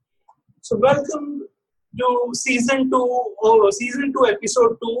So welcome to season two,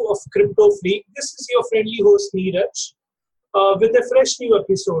 episode 2 of Crypto Freak. This is your friendly host Neeraj with a fresh new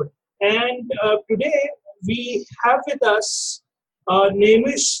episode. And today we have with us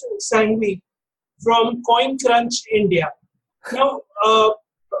Nemish Sangvi from CoinCrunch India. Now,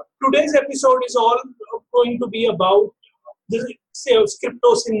 today's episode is all going to be about the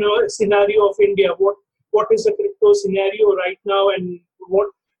crypto scenario of India. What is the crypto scenario right now, and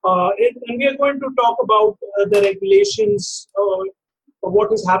and we are going to talk about the regulations,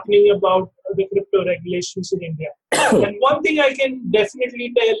 what is happening about the crypto regulations in India. And one thing I can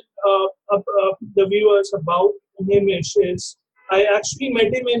definitely tell the viewers about him is I actually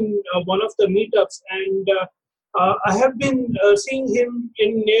met him in one of the meetups, and I have been seeing him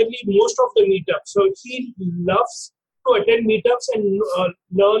in nearly most of the meetups. So he loves to attend meetups and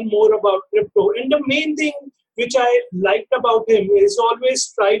learn more about crypto. And the main thing which I liked about him is always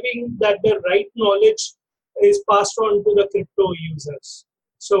striving that the right knowledge is passed on to the crypto users.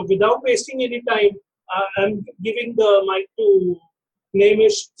 So without wasting any time, I'm giving the mic to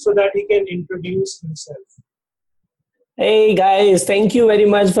Nemish so that he can introduce himself. Hey guys, thank you very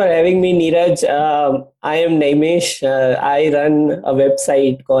much for having me, Neeraj. I am Nemish. I run a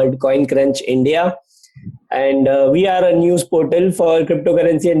website called CoinCrunch India, and we are a news portal for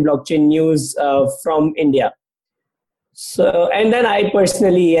cryptocurrency and blockchain news from India. So, and then I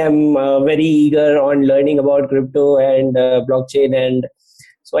personally am very eager on learning about crypto and blockchain, and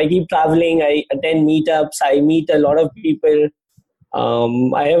so I keep traveling. I attend meetups. I meet a lot of people.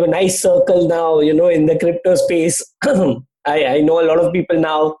 I have a nice circle now, in the crypto space. I know a lot of people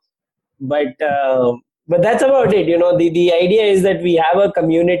now, but that's about it. The idea is that we have a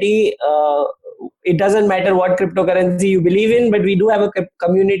community. It doesn't matter what cryptocurrency you believe in, but we do have a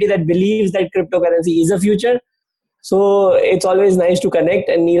community that believes that cryptocurrency is a future. So it's always nice to connect,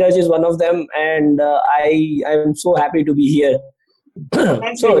 and Neeraj is one of them, and I'm so happy to be here.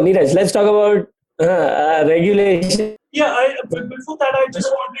 So Neeraj, let's talk about regulation. Yeah, but before that, I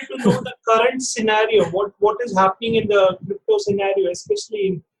just wanted to know the current scenario. What is happening in the crypto scenario, especially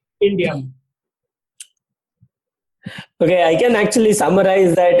in India? Okay, I can actually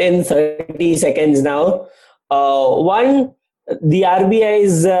summarize that in 30 seconds now. One, the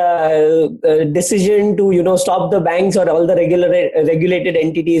RBI's decision to stop the banks or all the regulated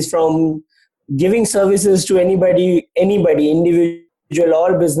entities from giving services to anybody, individual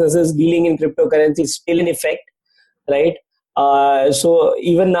or businesses dealing in cryptocurrency is still in effect, right? So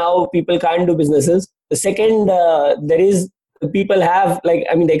even now people can't do businesses. The second, the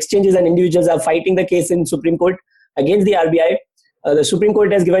exchanges and individuals are fighting the case in Supreme Court against the RBI. The Supreme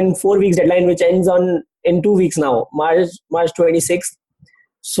Court has given 4 weeks deadline, which ends in 2 weeks now, March 26th.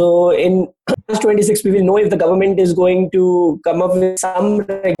 So in March 26th, we will know if the government is going to come up with some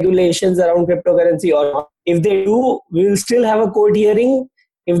regulations around cryptocurrency or not. If they do, we will still have a court hearing.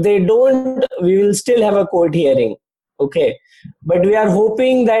 If they don't, we will still have a court hearing. Okay. But we are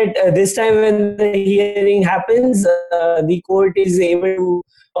hoping that this time when the hearing happens, the court is able to,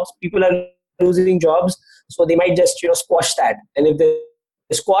 people are losing jobs, so they might just squash that. And if they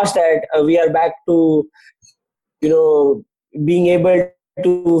squash that, we are back to being able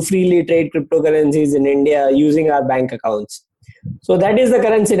to freely trade cryptocurrencies in India using our bank accounts. So that is the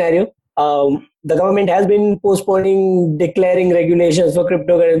current scenario. The government has been postponing declaring regulations for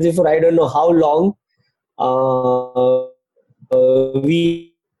cryptocurrency for I don't know how long.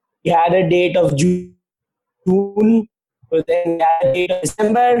 We had a date of June, then we had a date of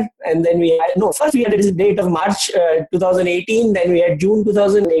December, and then first we had a date of March 2018, then we had June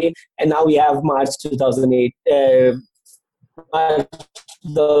 2008, and now we have March 2008, March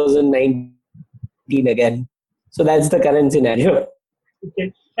 2019 again. So that's the current scenario.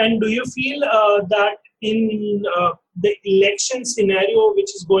 Okay. And do you feel that in the election scenario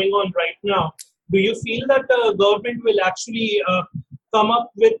which is going on right now, do you feel that the government will actually come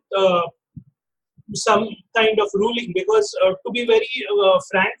up with some kind of ruling? Because to be very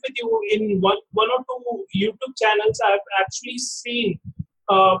frank with you, in one or two YouTube channels, I've actually seen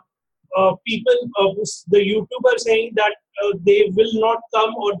people, the YouTubers saying that they will not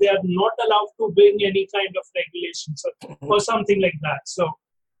come or they are not allowed to bring any kind of regulations or something like that. So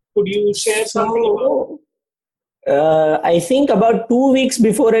could you share something about I think about 2 weeks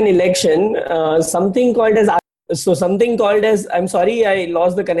before an election, something called as, I'm sorry, I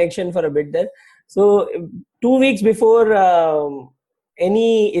lost the connection for a bit there. So 2 weeks before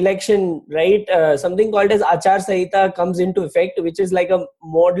any election, right, something called as Achar Sanhita comes into effect, which is like a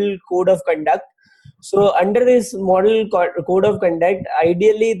model code of conduct. So under this model code of conduct,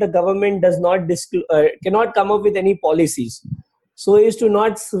 ideally the government does not cannot come up with any policies. so as to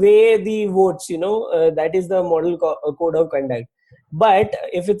not sway the votes. That is the model code of conduct. But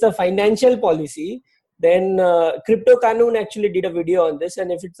if it's a financial policy, then Crypto Kanun actually did a video on this,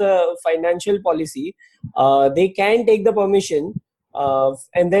 and if it's a financial policy, they can take the permission,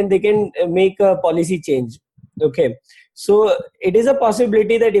 and then they can make a policy change. Okay, so it is a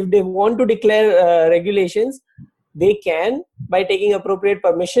possibility that if they want to declare regulations, they can, by taking appropriate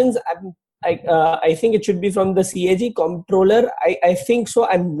permissions. I think it should be from the CAG comptroller. I think so.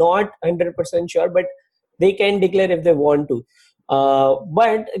 I'm not 100% sure, but they can declare if they want to.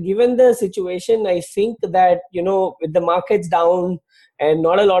 But given the situation, I think that, with the markets down and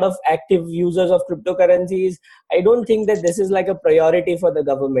not a lot of active users of cryptocurrencies, I don't think that this is like a priority for the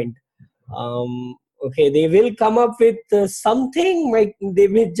government. Okay, they will come up with something, like they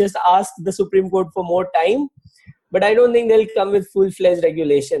may just ask the Supreme Court for more time, but I don't think they'll come with full-fledged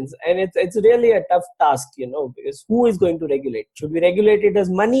regulations. And it's really a tough task, because who is going to regulate? Should we regulate it as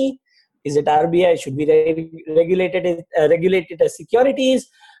money? Is it RBI? Should we regulate it as securities?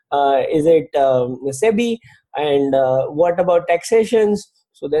 Is it SEBI? And what about taxations?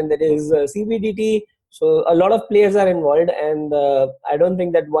 So then there is CBDT. So a lot of players are involved, and I don't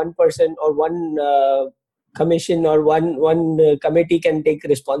think that one person or one commission or one committee can take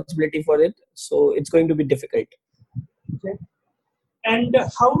responsibility for it. So it's going to be difficult. Okay. And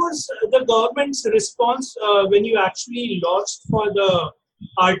how was the government's response when you actually lodged for the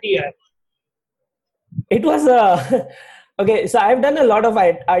RTI? It was okay. So I've done a lot of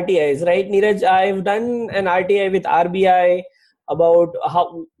RTIs, right, Neeraj? I've done an RTI with RBI about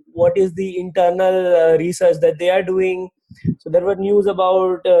what is the internal research that they are doing. So there were news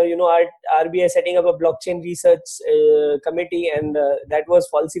about RBI setting up a blockchain research committee, and that was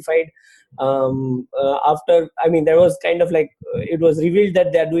falsified. There was kind of like it was revealed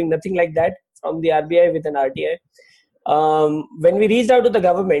that they are doing nothing like that from the RBI with an RTI. When we reached out to the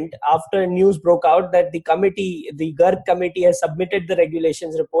government after news broke out that the GARG committee has submitted the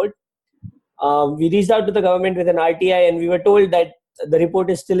regulations report, we reached out to the government with an RTI, and we were told that the report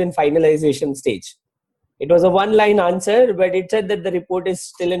is still in finalization stage. It was a one-line answer, but it said that the report is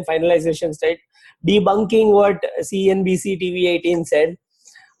still in finalization stage, debunking what CNBC TV 18 said.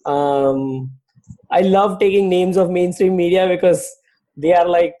 I love taking names of mainstream media because they are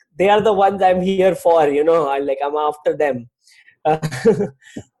the ones I'm here for, I'm after them.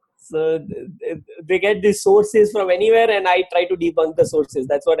 So they get the sources from anywhere, and I try to debunk the sources.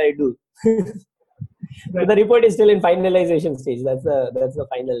 That's what I do. So the report is still in finalization stage. That's the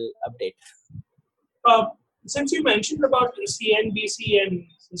final update. Since you mentioned about CNBC and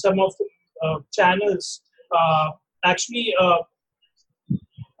some of the channels, actually,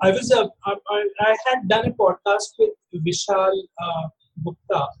 I had done a podcast with Vishal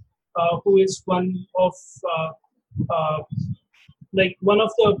Gupta, who is one of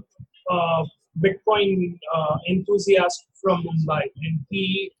the Bitcoin enthusiasts from Mumbai, and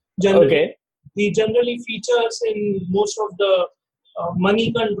he generally features in most of the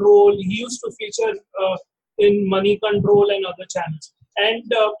Money Control. He used to feature in Money Control and other channels. And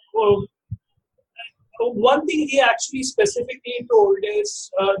one thing he actually specifically told is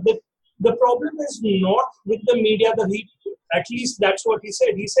that the problem is not with the media. At least that's what he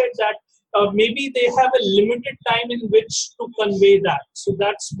said. He said that maybe they have a limited time in which to convey that. So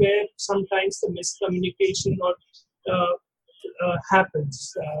that's where sometimes the miscommunication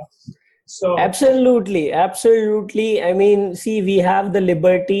happens. So absolutely. I mean, see, we have the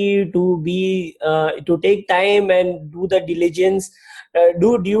liberty to take time and do the diligence,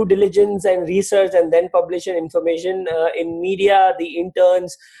 do due diligence and research, and then publish an information. In media, the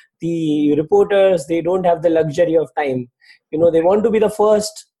interns, the reporters, they don't have the luxury of time. They want to be the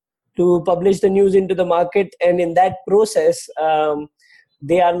first to publish the news into the market, and in that process,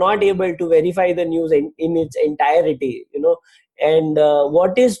 they are not able to verify the news in its entirety. And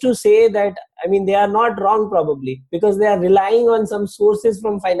what is to say that, they are not wrong probably, because they are relying on some sources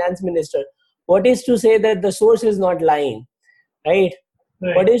from finance minister. What is to say that the source is not lying, right?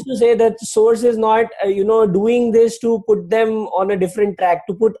 What is to say that source is not, doing this to put them on a different track,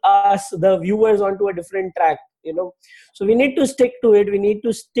 to put us, the viewers, onto a different track, So we need to stick to it. We need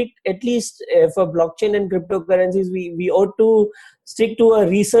to stick, at least for blockchain and cryptocurrencies, we ought to stick to a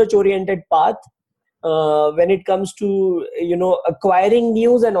research-oriented path. When it comes to acquiring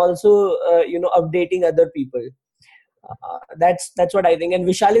news and also updating other people. That's what I think. And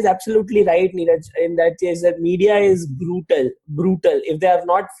Vishal is absolutely right, Neeraj, in that case, that media is brutal. If they are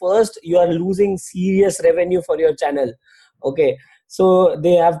not first, you are losing serious revenue for your channel. Okay, so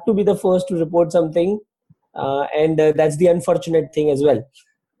they have to be the first to report something, and that's the unfortunate thing as well.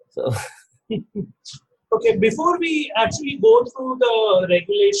 So Okay, before we actually go through the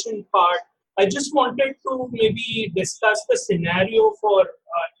regulation part, I just wanted to maybe discuss the scenario for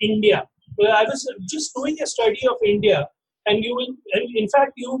India. Well, I was just doing a study of India, and you will, and in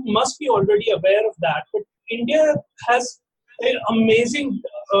fact, you must be already aware of that. But India has amazing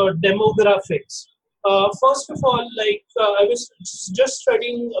demographics. First of all, I was just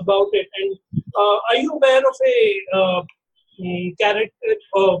studying about it, and are you aware of a character?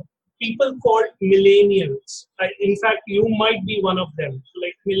 People called millennials. In fact, you might be one of them.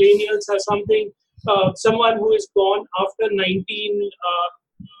 Like millennials are someone who is born after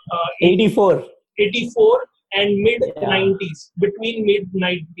 84. 84 and mid Yeah. 90s, between mid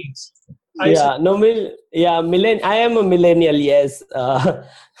 90s. Yeah, no, I am a millennial, yes.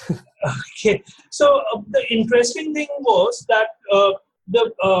 Okay, so the interesting thing was that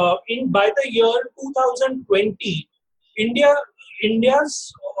the in by the year 2020, India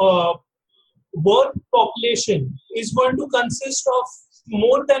India's work population is going to consist of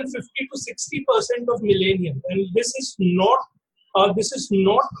more than 50 to 60% of millennials, and this is not this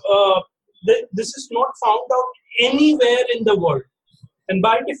is not found out anywhere in the world. And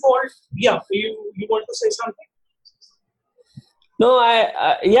by default, yeah, you want to say something? No,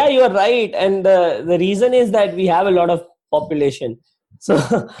 yeah, you are right. And the reason is that we have a lot of population. So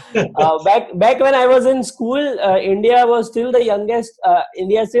back when I was in school, India was still the youngest.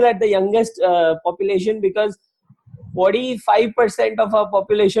 India still had the youngest population because 45% of our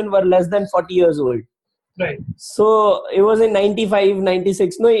population were less than 40 years old. Right. So it was in 95,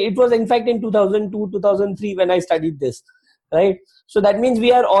 96. No, it was in fact in 2002, 2003 when I studied this, right? So that means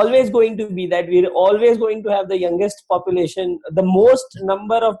we are always going to be that. We're always going to have the youngest population. The most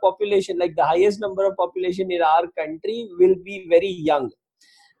number of population, like the highest number of population in our country will be very young,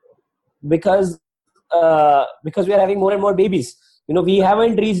 because we are having more and more babies. We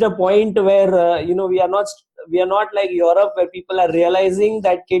haven't reached a point where we are not like Europe, where people are realizing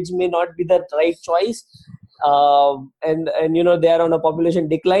that kids may not be the right choice, and they are on a population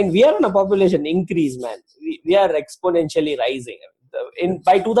decline. We are on a population increase, man. We are exponentially rising.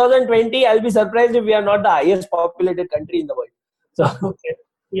 By 2020, I'll be surprised if we are not the highest populated country in the world. So okay,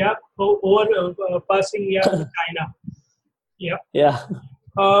 yeah, over passing, yeah, China. Yeah.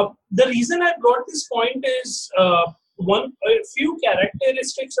 The reason I brought this point is a few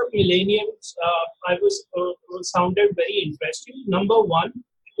characteristics of millennials. I was sounded very interesting. Number one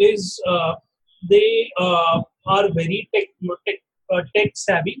is they are very tech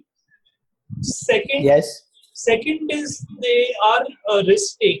savvy. Second, Yes. Second is they are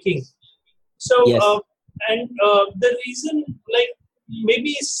risk taking. So, Yes. the reason, like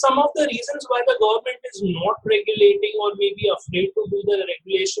maybe some of the reasons why the government is not regulating or maybe afraid to do the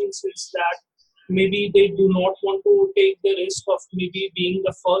regulations is that maybe they do not want to take the risk of maybe being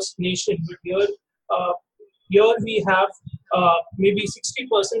the first nation. But here we have maybe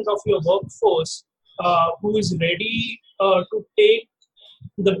 60% of your workforce who is ready to take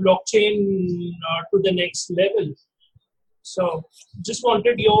the blockchain to the next level. So, just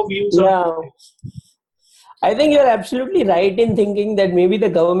wanted your views on Yeah. I think you're absolutely right in thinking that maybe the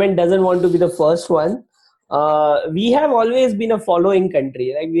government doesn't want to be the first one. We have always been a following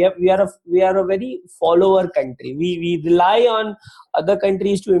country. Like we are a very follower country. We rely on other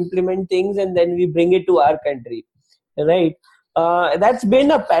countries to implement things, and then we bring it to our country, right? That's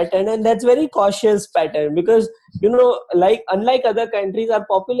been a pattern, and that's very cautious pattern, because like unlike other countries, our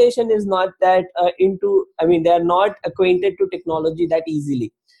population is not that into. I mean, they are not acquainted to technology that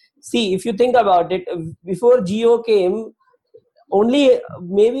easily. See, if you think about it, before Geo came, only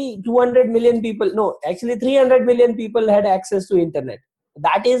maybe 200 million people, no, actually 300 million people had access to internet.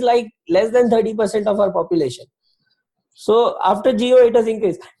 That is like less than 30% of our population. So after Geo, it has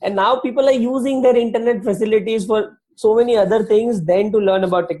increased. And now people are using their internet facilities for so many other things than to learn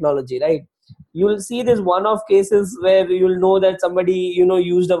about technology, right? You'll see this one-off cases where you'll know that somebody,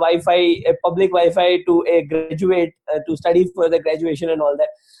 used a public Wi-Fi to a graduate to study for the graduation and all that.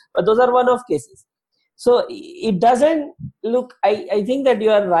 But those are one-off cases. So it doesn't look, I think that you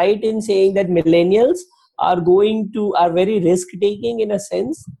are right in saying that millennials are very risk taking in a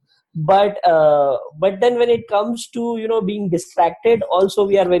sense, but then when it comes to being distracted, also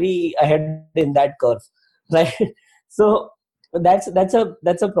we are very ahead in that curve, right? So that's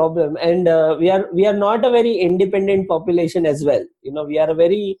a problem, and we are not a very independent population as well. We are a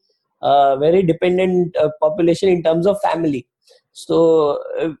very dependent population in terms of family. So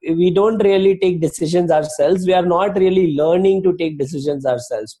we don't really take decisions ourselves. We are not really learning to take decisions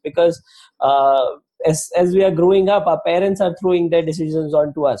ourselves, because as we are growing up, our parents are throwing their decisions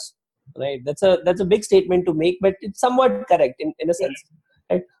onto us, right? That's a big statement to make, but it's somewhat correct in a sense,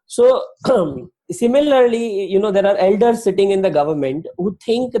 right? So similarly, there are elders sitting in the government who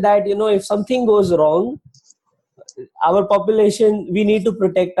think that, if something goes wrong, our population, we need to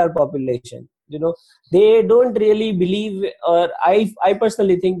protect our population. They don't really believe, or I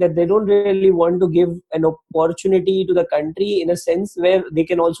personally think that they don't really want to give an opportunity to the country in a sense where they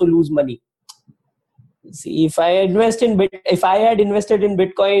can also lose money. See, if I had invested in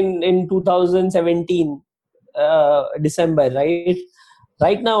Bitcoin in 2017 December,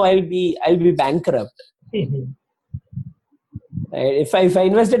 right now I'll be bankrupt. If I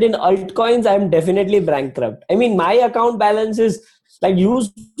invested in altcoins, I'm definitely bankrupt. I mean, my account balance is like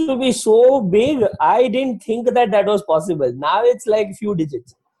used to be so big. I didn't think that was possible. Now it's like few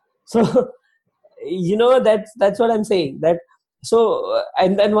digits. So that's what I'm saying. That so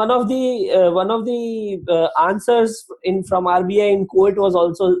and then one of the answers in from RBI in court was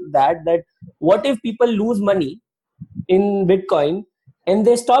also that what if people lose money in Bitcoin and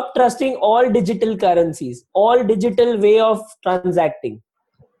they stop trusting all digital currencies, all digital way of transacting.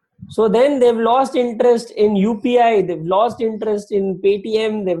 So then they've lost interest in UPI, they've lost interest in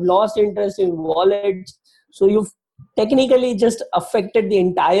Paytm, they've lost interest in wallets. So you've technically just affected the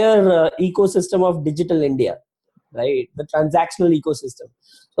entire ecosystem of digital India, right? The transactional ecosystem.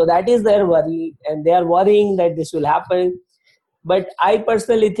 So that is their worry, and they are worrying that this will happen. But I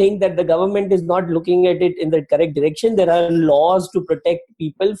personally think that the government is not looking at it in the correct direction. There are laws to protect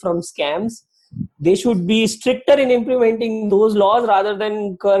people from scams. They should be stricter in implementing those laws rather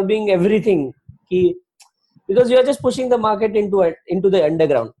than curbing everything. Because you are just pushing the market into the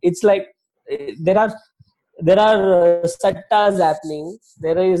underground. It's like there are sattas happening,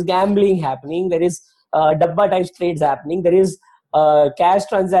 there is gambling happening, there is dabba type trades happening, there is cash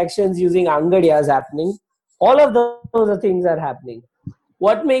transactions using angadiyas happening. All of those things are happening.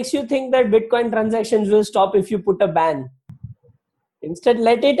 What makes you think that Bitcoin transactions will stop if you put a ban? Instead,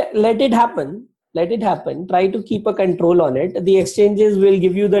 let it happen. Let it happen. Try to keep a control on it. The exchanges will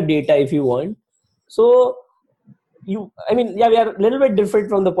give you the data if you want. So we are a little bit different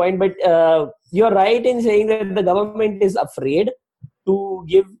from the point, but you're right in saying that the government is afraid to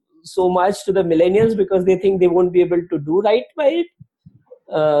give so much to the millennials because they think they won't be able to do right by it.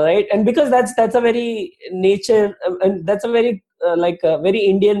 Right, and because that's a very nature, and that's a very like a very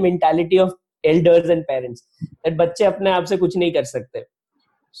Indian mentality of elders and parents, that बच्चे अपने आप से कुछ नहीं कर सकते.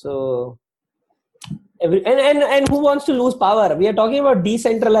 So and who wants to lose power? We are talking about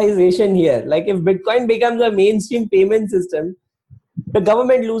decentralization here. Like if Bitcoin becomes a mainstream payment system, the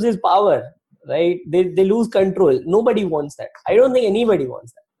government loses power, right? They lose control. Nobody wants that. I don't think anybody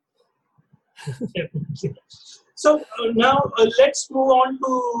wants that. So now let's move on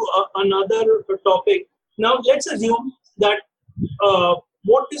to another topic. Now let's assume that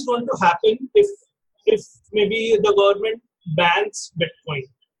what is going to happen if maybe the government bans Bitcoin.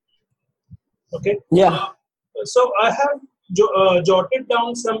 Okay. Yeah. So I have jotted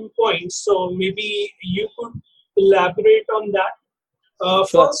down some points. So maybe you could elaborate on that.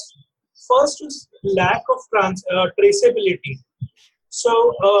 Sure. First is lack of traceability.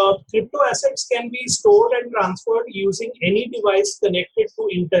 So crypto assets can be stored and transferred using any device connected to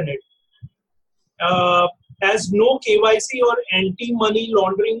internet. As no KYC or anti-money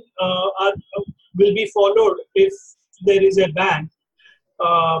laundering will be followed if there is a ban.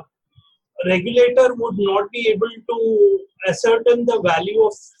 Regulator would not be able to ascertain the value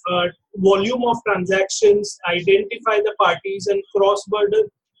of volume of transactions, identify the parties, and cross-border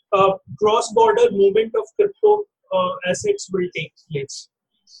movement of crypto assets will take place.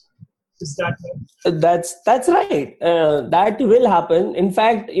 Is that right? That's right. That will happen. In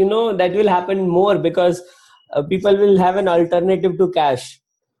fact, that will happen more because people will have an alternative to cash.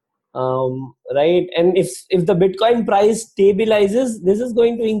 Right, and if the Bitcoin price stabilizes, this is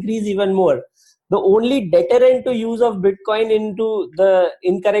going to increase even more. The only deterrent to use of Bitcoin into the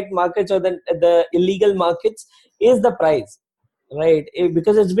incorrect markets or the illegal markets is the price, right?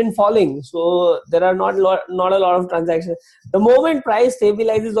 Because it's been falling, so there are not a lot of transactions. The moment price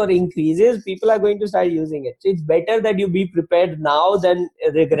stabilizes or increases, people are going to start using it. So it's better that you be prepared now than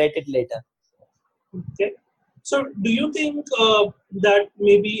regret it later. Okay. So, do you think that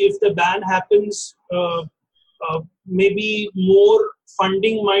maybe if the ban happens, maybe more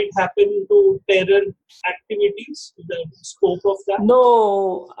funding might happen to terror activities? The scope of that?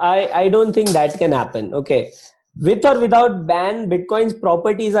 No, I don't think that can happen. Okay, with or without ban, Bitcoin's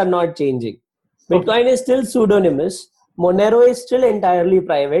properties are not changing. Bitcoin is still pseudonymous. Monero is still entirely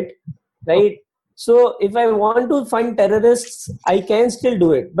private, right? So if I want to fund terrorists, I can still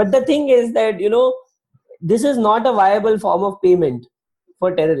do it. But the thing is that this is not a viable form of payment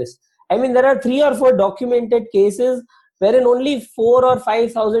for terrorists. I mean, there are 3 or 4 documented cases wherein only $4,000 or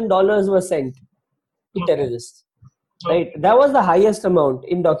 $5,000 were sent to terrorists. Right, that was the highest amount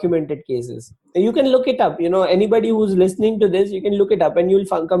in documented cases. You can look it up. Anybody who's listening to this, you can look it up, and you'll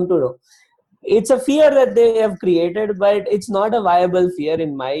come to know. It's a fear that they have created, but it's not a viable fear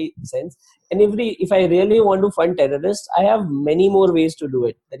in my sense. And if I really want to fund terrorists, I have many more ways to do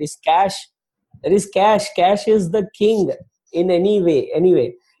it. There is cash. Cash is the king in any way.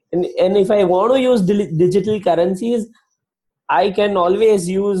 Anyway, and if I want to use digital currencies, I can always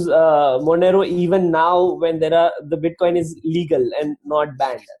use Monero even now when the Bitcoin is legal and not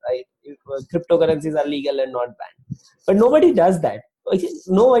banned, right? If, cryptocurrencies are legal and not banned, but nobody does that.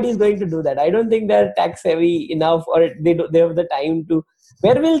 Nobody is going to do that. I don't think they're tax heavy enough, or they have the time to.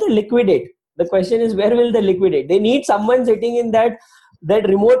 Where will they liquidate? The question is, where will they liquidate? They need someone sitting in that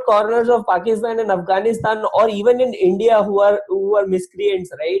remote corners of Pakistan and Afghanistan, or even in India, who are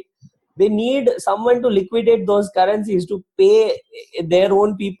miscreants, right? They need someone to liquidate those currencies, to pay their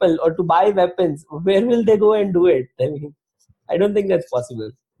own people, or to buy weapons. Where will they go and do it? I don't think that's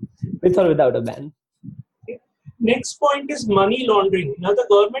possible, with or without a ban. Next point is money laundering. Now, the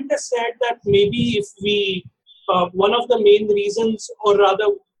government has said that maybe if we, one of the main reasons, or rather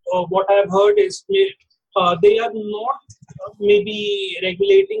what I have heard is they are not maybe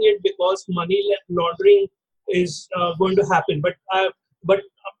regulating it because money laundering is going to happen. But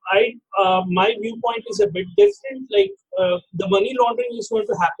my viewpoint is a bit different. Like the money laundering is going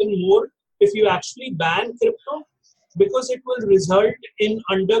to happen more if you actually ban crypto, because it will result in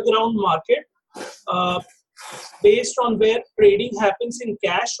underground market based on where trading happens in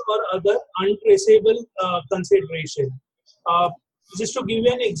cash or other untraceable consideration. Just to give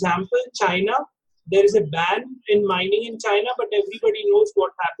you an example, China, there is a ban in mining in China, but everybody knows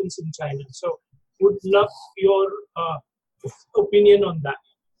what happens in China. So would love your opinion on that.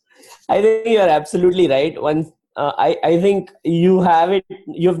 I think you're absolutely right. I think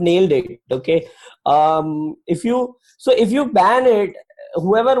you've nailed it. Okay. If you ban it,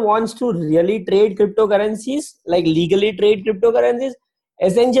 whoever wants to really trade cryptocurrencies, like legally trade cryptocurrencies,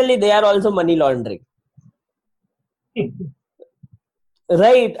 essentially they are also money laundering.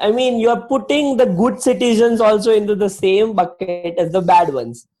 Right. I mean, you're putting the good citizens also into the same bucket as the bad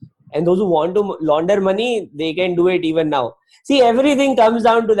ones. And those who want to launder money, they can do it even now. See, everything boils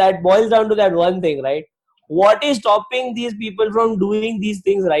down to that one thing, right? What is stopping these people from doing these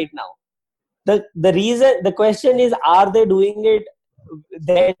things right now? The question is, are they doing it?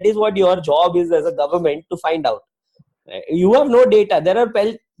 That is what your job is as a government, to find out. You have no data.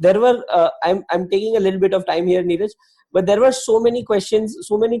 I'm taking a little bit of time here, Neeraj, but there were so many questions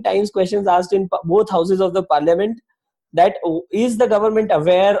asked in both houses of the parliament, that is the government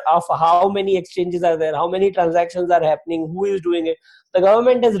aware of how many exchanges are there, how many transactions are happening, who is doing it. The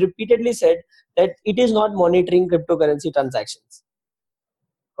government has repeatedly said that it is not monitoring cryptocurrency transactions.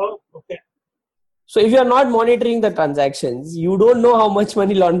 Oh, okay. So if you are not monitoring the transactions, you don't know how much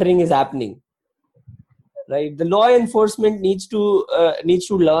money laundering is happening. Right, the law enforcement needs to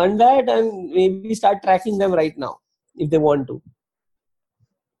learn that and maybe start tracking them right now if they want to.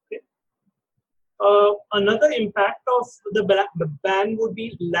 Okay. Another impact of the ban would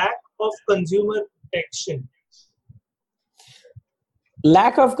be lack of consumer protection.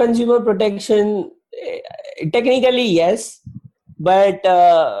 Lack of consumer protection, technically yes, but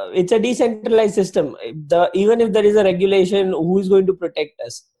it's a decentralized system. Even if there is a regulation, who is going to protect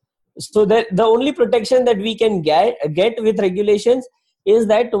us? So that the only protection that we can get with regulations is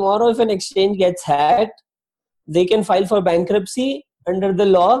that tomorrow if an exchange gets hacked, they can file for bankruptcy under the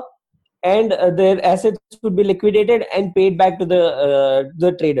law, and their assets would be liquidated and paid back to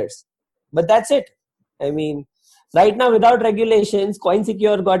the traders. But that's it. I mean, right now without regulations,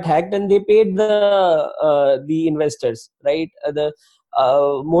 CoinSecure got hacked and they paid the investors. Right,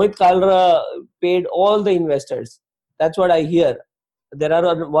 Mohit Kalra paid all the investors. That's what I hear. There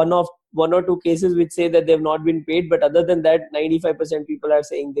are one or two cases which say that they've not been paid, but other than that, 95% people are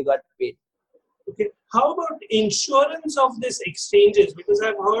saying they got paid. Okay. How about insurance of these exchanges? Because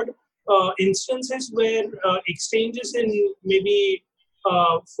I've heard instances where exchanges in maybe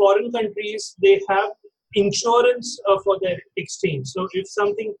foreign countries, they have insurance for their exchange. So if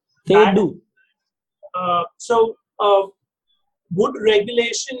something they do. Would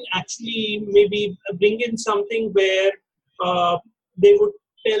regulation actually maybe bring in something where they would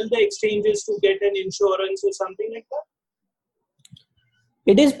tell the exchanges to get an insurance or something like that?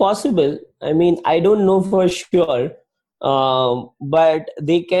 It is possible. I mean, I don't know for sure, but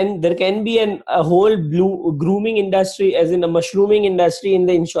there can be a whole grooming industry, as in a mushrooming industry in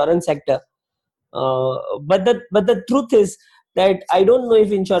the insurance sector. But the truth is that I don't know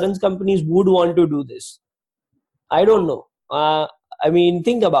if insurance companies would want to do this. I don't know. I mean,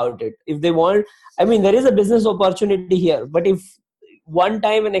 think about it. If they want, I mean, there is a business opportunity here, but if one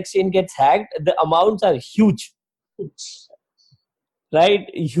time an exchange gets hacked, the amounts are huge, right?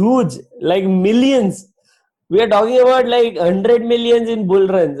 Huge, like millions. We are talking about like 100 millions in bull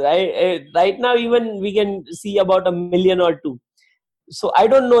runs, right? Right now, even we can see about a million or two. So I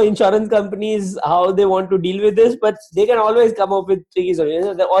don't know insurance companies how they want to deal with this, but they can always come up with tricky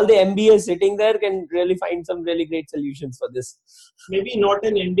solutions. All the MBAs sitting there can really find some really great solutions for this. Maybe not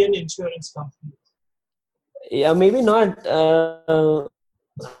an Indian insurance company. Yeah, maybe not.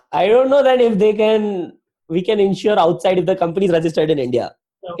 I don't know that if we can insure outside if the company is registered in India.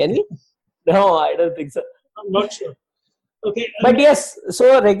 Okay. Can we? No, I don't think so. I'm not sure. Okay. But yes,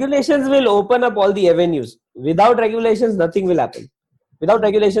 so regulations will open up all the avenues. Without regulations, nothing will happen. Without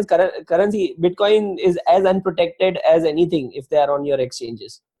regulations, currency, Bitcoin is as unprotected as anything if they are on your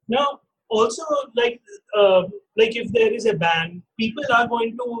exchanges. Now, also, like if there is a ban, people are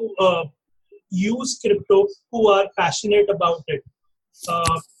going to use crypto who are passionate about it.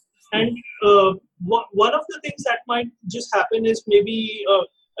 And one of the things that might just happen is maybe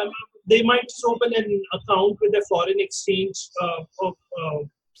they might just open an account with a foreign exchange, of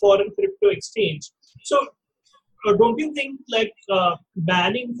foreign crypto exchange. So, don't you think like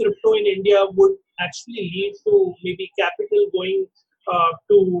banning crypto in India would actually lead to maybe capital going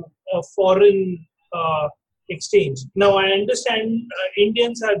to a foreign exchange? Now, I understand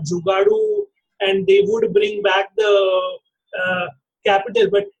Indians are jugadu and they would bring back the capital,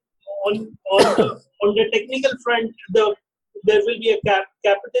 but on the technical front, there will be a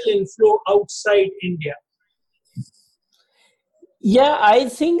capital inflow outside India. Yeah, I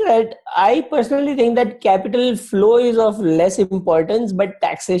personally think that capital flow is of less importance, but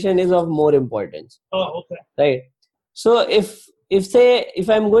taxation is of more importance. Oh, okay. Right. So if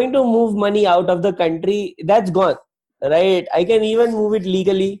I'm going to move money out of the country, that's gone. Right. I can even move it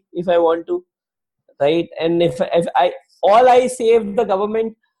legally if I want to. Right. And if I all I save the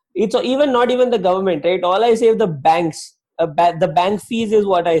government, it's even not even the government, right? All I save the banks. The bank fees is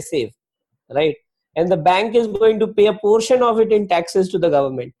what I save. Right. And the bank is going to pay a portion of it in taxes to the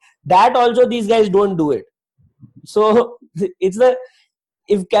government. That also these guys don't do it. So it's the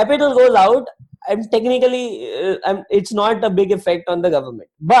if capital goes out, I'm technically it's not a big effect on the government.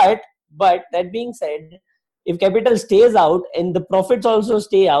 But that being said, if capital stays out and the profits also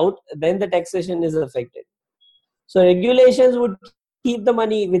stay out, then the taxation is affected. So regulations would keep the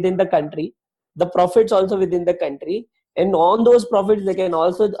money within the country, the profits also within the country, and on those profits they can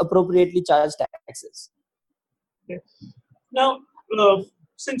also appropriately charge taxes. Okay. Now,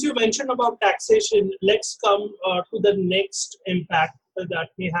 since you mentioned about taxation, let's come to the next impact that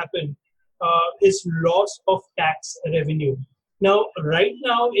may happen is loss of tax revenue. Now, right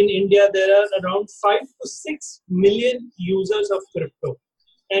now in India, there are around 5 to 6 million users of crypto.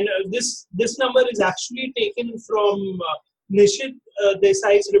 And this number is actually taken from Nishit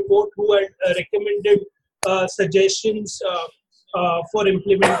Desai's report, who had recommended suggestions for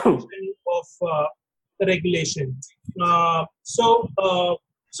implementation of regulation. So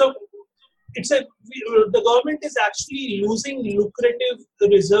it's the government is actually losing lucrative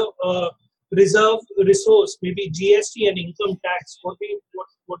reserve resource, maybe GST and income tax. What do you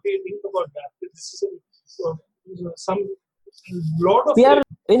think about that? This is some lot of. We are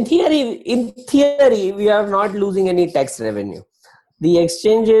in theory we are not losing any tax revenue. The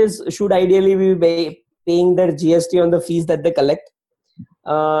exchanges should ideally be paying their GST on the fees that they collect.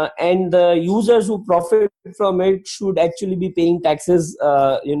 And the users who profit from it should actually be paying taxes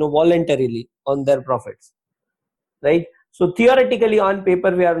voluntarily on their profits, right? So theoretically on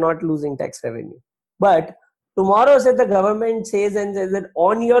paper we are not losing tax revenue, but tomorrow say the government says that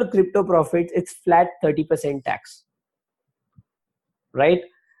on your crypto profits it's flat 30% tax, right?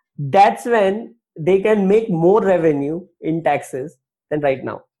 That's when they can make more revenue in taxes than right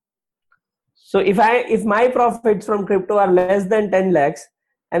now. So if my profits from crypto are less than 10 lakhs,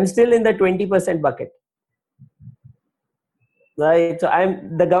 I'm still in the 20% bucket, right? So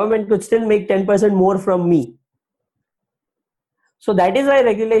the government could still make 10% more from me. So that is why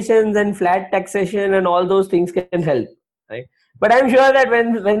regulations and flat taxation and all those things can help, right? But I'm sure that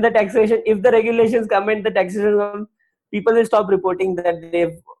when the taxation, if the regulations come and the taxation come, people will stop reporting that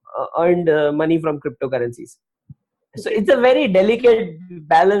they've earned money from cryptocurrencies. So it's a very delicate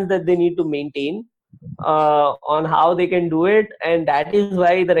balance that they need to maintain on how they can do it, and that is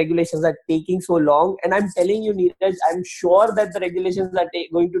why the regulations are taking so long. And I'm telling you, Neeraj, I'm sure that the regulations are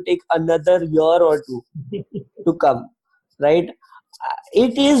going to take another year or two to come, right?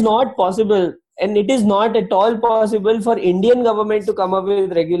 It is not possible, and it is not at all possible for Indian government to come up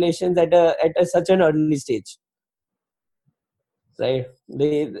with regulations at such an early stage. right?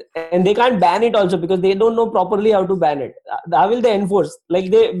 They can't ban it also because they don't know properly how to ban it. How will they enforce?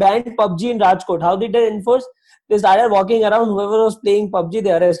 Like they banned PUBG in Rajkot. How did they enforce? They started walking around. Whoever was playing PUBG,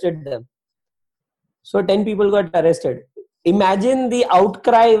 they arrested them. So 10 people got arrested. Imagine the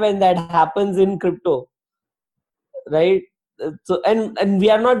outcry when that happens in crypto, right? So and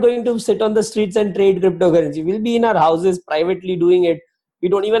we are not going to sit on the streets and trade cryptocurrency. We'll be in our houses privately doing it. We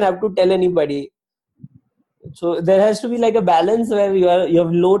don't even have to tell anybody. So there has to be like a balance where you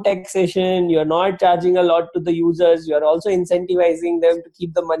have low taxation, you're not charging a lot to the users, you're also incentivizing them to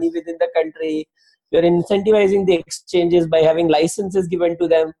keep the money within the country, you're incentivizing the exchanges by having licenses given to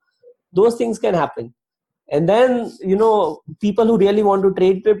them. Those things can happen. And then, people who really want to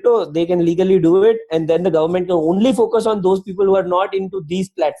trade crypto, they can legally do it. And then the government can only focus on those people who are not into these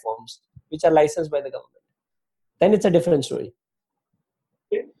platforms, which are licensed by the government. Then it's a different story.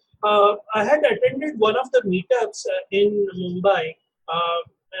 Okay. I had attended one of the meetups in Mumbai,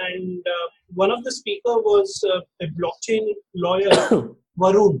 and one of the speaker was a blockchain lawyer,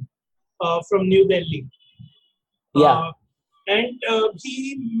 Varun, from New Delhi. Yeah. And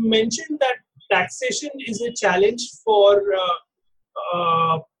he mentioned that taxation is a challenge for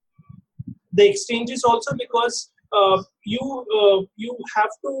the exchanges also, because you have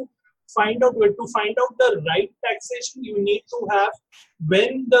to find out where to find out the right taxation you need to have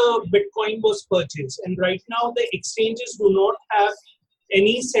when the Bitcoin was purchased. And right now the exchanges do not have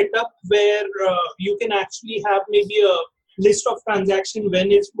any setup where you can actually have maybe a list of transaction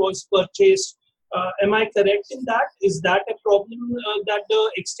when it was purchased. Am I correct in that? Is that a problem that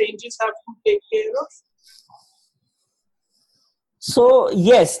the exchanges have to take care of? So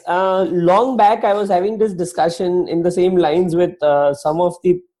yes, long back I was having this discussion in the same lines with some of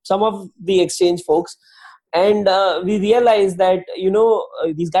the exchange folks, and we realized that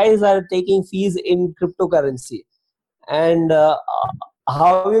these guys are taking fees in cryptocurrency, and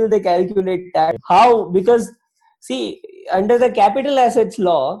how will they calculate that? How? Because see, under the capital assets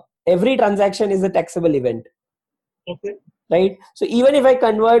law, every transaction is a taxable event. Okay. Right? So even if I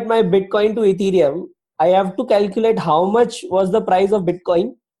convert my Bitcoin to Ethereum, I have to calculate how much was the price of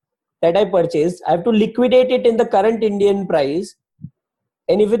Bitcoin that I purchased. I have to liquidate it in the current Indian price.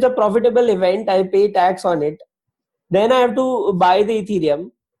 And if it's a profitable event, I pay tax on it. Then I have to buy the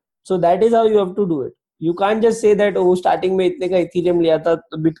Ethereum. So that is how you have to do it. You can't just say that, oh, starting mein itne ka Ethereum liya tha,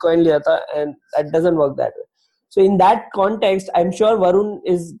 Bitcoin liya tha, and that doesn't work that way. So in that context, I'm sure Varun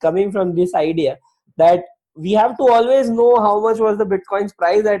is coming from this idea that we have to always know how much was the Bitcoin's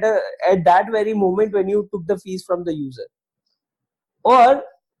price at that very moment when you took the fees from the user. Or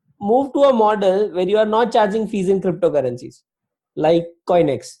move to a model where you are not charging fees in cryptocurrencies, like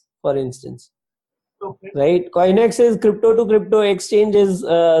CoinEx, for instance. Okay. Right? CoinEx is crypto to crypto exchange is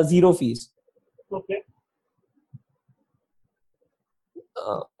zero fees. Okay.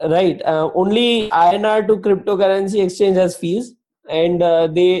 Right. Only INR to cryptocurrency exchange has fees, and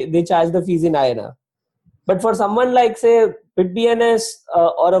they charge the fees in INR. But for someone like, say, BitBNS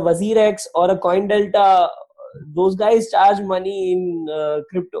or a WazirX or a CoinDelta, those guys charge money in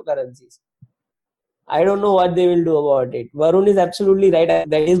cryptocurrencies. I don't know what they will do about it. Varun is absolutely right.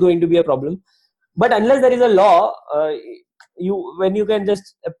 That is going to be a problem. But unless there is a law, when you can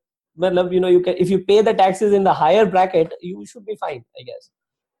just, you can, if you pay the taxes in the higher bracket, you should be fine, I guess.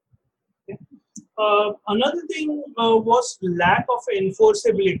 Another thing was lack of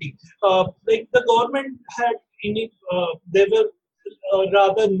enforceability. Like the government had there were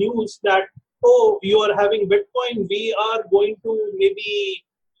rather news that, oh, you are having Bitcoin, we are going to maybe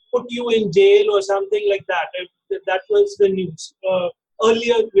put you in jail or something like that. That was the news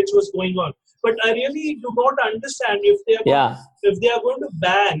earlier which was going on. But I really do not understand if they are going to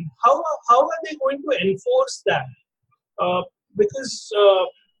ban, how are they going to enforce that? Because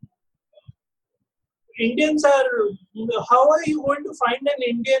Indians are. How are you going to find an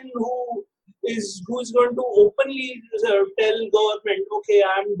Indian who's going to openly tell government, okay,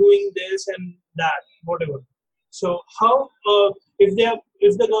 I'm doing this and that, whatever? So how if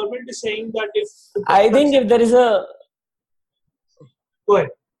the government is saying that I think if there is a go ahead.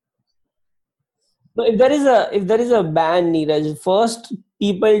 No, if there is a ban, Neeraj, first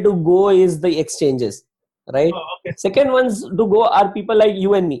people to go is the exchanges, right? Okay. Second ones to go are people like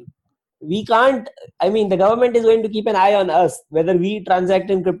you and me. We can't. I mean, the government is going to keep an eye on us whether we transact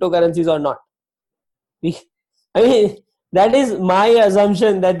in cryptocurrencies or not. That is my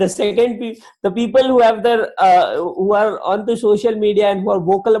assumption that the second the people who have who are onto social media and who are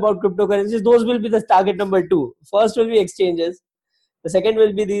vocal about cryptocurrencies, those will be the target number 2. First will be exchanges. The second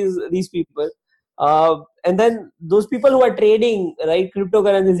will be these people. And then those people who are trading, right,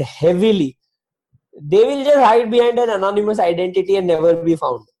 cryptocurrencies heavily, they will just hide behind an anonymous identity and never be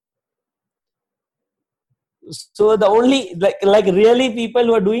found. So the only like really people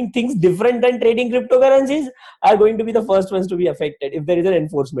who are doing things different than trading cryptocurrencies are going to be the first ones to be affected if there is an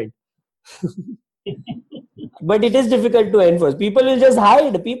enforcement. But it is difficult to enforce. People will just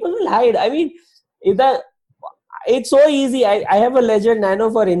hide. People will hide. I mean, it's so easy. I have a Ledger Nano,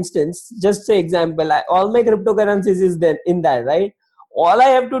 for instance. Just say example. All my cryptocurrencies is there in that, right? All I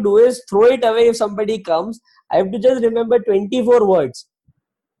have to do is throw it away if somebody comes. I have to just remember 24 words.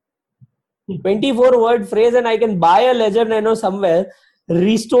 24 word phrase, and I can buy a Ledger Nano somewhere,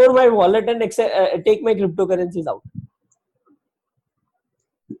 restore my wallet, and take my cryptocurrencies out.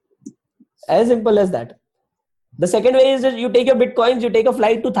 As simple as that. The second way is that you take your bitcoins, you take a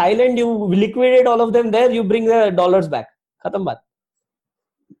flight to Thailand, you liquidate all of them there, you bring the dollars back. Khatam baat.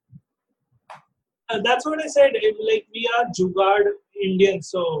 That's what I said. Like, we are Jugaad Indians,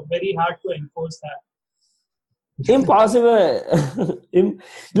 so very hard to enforce that. Impossible.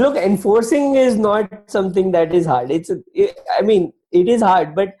 Look, enforcing is not something that is hard. It is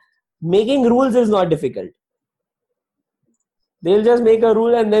hard, but making rules is not difficult. They'll just make a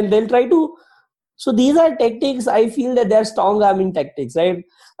rule and then they'll try to. So these are tactics. I feel that they're strong arming tactics, right?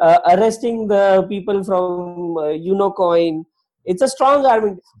 Arresting the people from Unocoin. It's a strong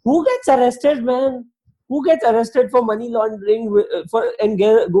arming. Who gets arrested, man? Who gets arrested for money laundering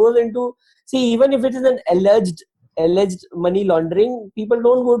goes into, see, even if it is an alleged money laundering, people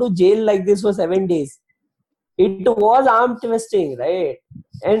don't go to jail like this for 7 days. It was arm twisting, right?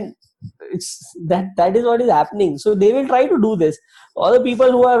 And that is what is happening. So they will try to do this. All the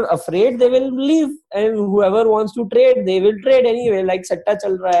people who are afraid, they will leave, and whoever wants to trade, they will trade anyway. Like satta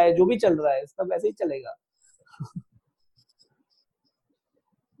chal raha hai, jo bhi chal raha hai, sab aise hi chalega.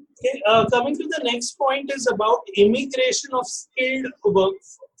 Okay, coming to the next point is about immigration of skilled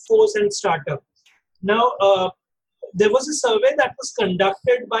workforce and startup. Now, there was a survey that was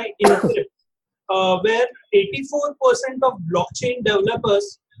conducted by Incrypt, where 84% of blockchain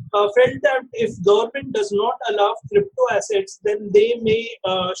developers felt that if government does not allow crypto assets, then they may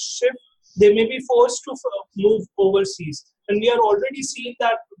shift. They may be forced to move overseas, and we are already seeing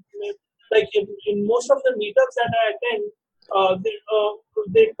that. Like in most of the meetups that I attend,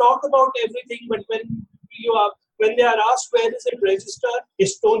 they talk about everything, but when they are asked where is it registered,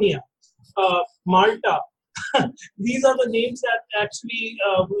 Estonia, Malta, these are the names that actually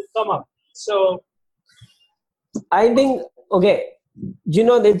will come up. So I think, okay,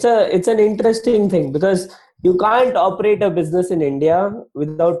 it's an interesting thing because you can't operate a business in India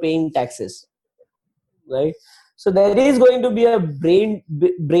without paying taxes, right? So there is going to be a brain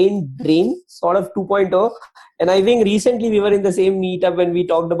drain sort of 2.0, and I think recently we were in the same meetup when we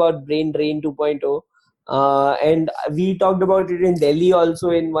talked about brain drain 2.0, and we talked about it in Delhi also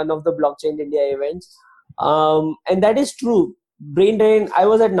in one of the Blockchain India events, and that is true. Brain drain. I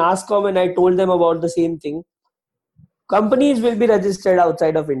was at NASCOM and I told them about the same thing. Companies will be registered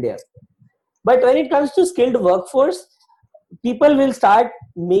outside of India, but when it comes to skilled workforce, people will start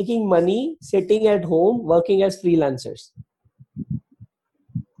making money sitting at home working as freelancers,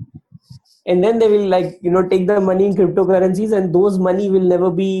 and then they will take the money in cryptocurrencies, and those money will never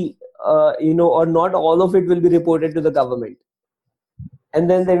be or not all of it will be reported to the government, and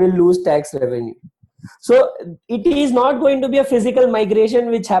then they will lose tax revenue. So it is not going to be a physical migration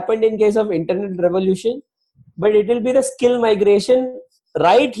which happened in case of internet revolution, but it will be the skill migration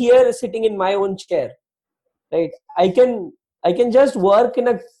right here sitting in my own chair, right? I can just work in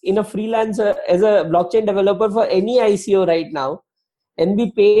a freelancer as a blockchain developer for any ICO right now and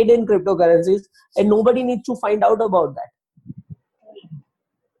be paid in cryptocurrencies, and nobody needs to find out about that.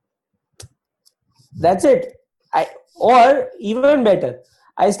 That's it. Or even better,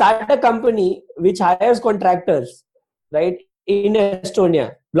 I start a company which hires contractors, right, in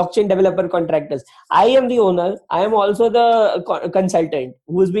Estonia, blockchain developer contractors. I am the owner. I am also the consultant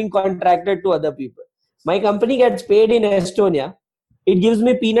who is being contracted to other people. My company gets paid in Estonia. It gives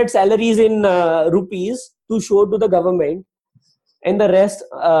me peanut salaries in rupees to show to the government, and the rest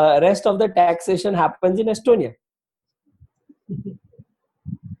of the taxation happens in Estonia.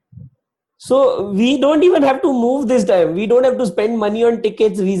 So we don't even have to move this time. We don't have to spend money on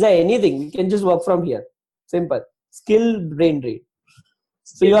tickets, visa, anything. We can just work from here. Simple. Skill brain drain.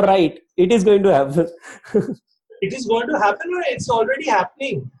 So you're right. It is going to happen. It is going to happen, or it's already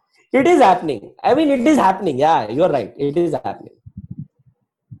happening? It is happening. I mean, it is happening. Yeah, you're right. It is happening.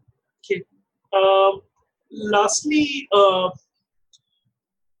 Okay. Lastly,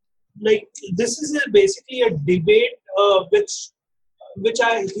 this is basically a debate which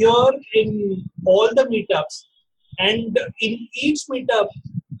I hear in all the meetups, and in each meetup,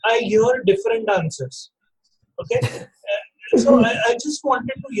 I hear different answers. Okay, so I just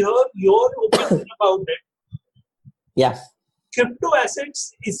wanted to hear your opinion about it. Yeah. Crypto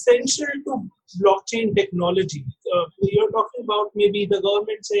assets essential to blockchain technology. You're talking about maybe the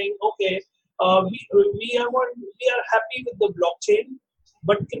government saying, okay, we are happy with the blockchain,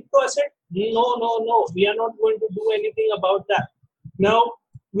 but crypto asset, no, we are not going to do anything about that. Now,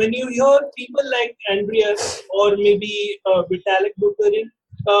 when you hear people like Andreas or maybe Vitalik Buterin,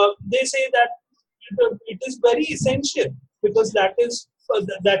 they say that it is very essential because that is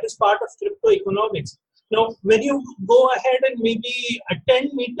part of crypto economics. Now, when you go ahead and maybe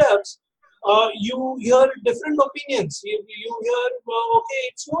attend meetups, you hear different opinions. You hear, okay,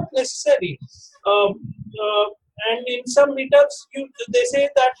 it's not necessary. Um, and in some meetups, they say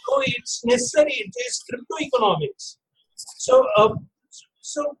that, oh, it's necessary. It is crypto economics. So,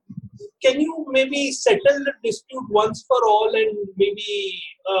 can you maybe settle the dispute once for all and maybe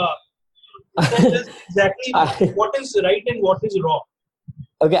tell us exactly I, what is right and what is wrong?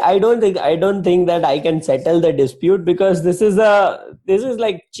 okay, I don't think that I can settle the dispute, because this is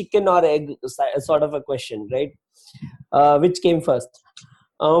like chicken or egg sort of a question, right? Which came first?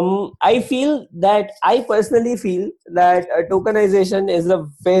 I personally feel that tokenization is a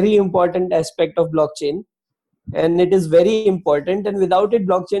very important aspect of blockchain, and it is very important, and without it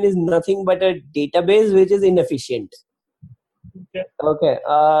blockchain is nothing but a database which is inefficient. Okay. Okay,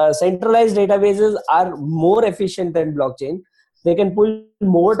 centralized databases are more efficient than blockchain. They can pull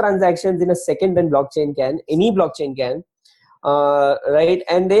more transactions in a second than blockchain can. Any blockchain can, right?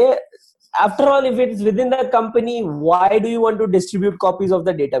 And they, after all, if it's within the company, why do you want to distribute copies of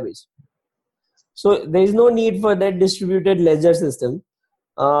the database? So there is no need for that distributed ledger system,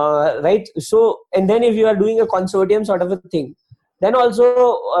 right? So, and then if you are doing a consortium sort of a thing, then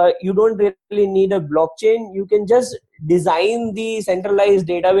also you don't really need a blockchain. You can just design the centralized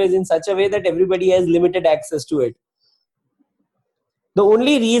database in such a way that everybody has limited access to it. The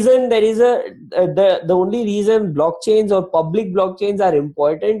only reason there is a the only reason blockchains or public blockchains are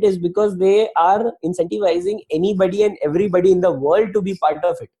important is because they are incentivizing anybody and everybody in the world to be part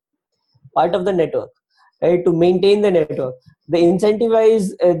of it, part of the network, right? To maintain the network, they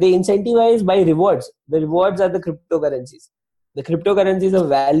incentivize by rewards. The rewards are the cryptocurrencies. The cryptocurrencies of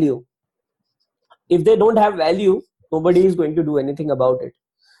value. If they don't have value, nobody is going to do anything about it.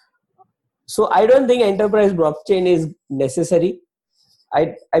 So I don't think enterprise blockchain is necessary.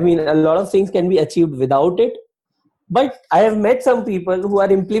 I mean, a lot of things can be achieved without it. But I have met some people who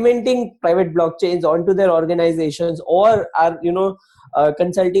are implementing private blockchains onto their organizations, or are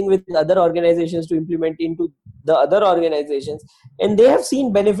consulting with other organizations to implement into the other organizations, and they have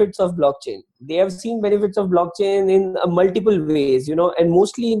seen benefits of blockchain. They have seen benefits of blockchain in multiple ways, and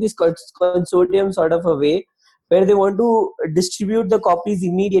mostly in this consortium sort of a way, where they want to distribute the copies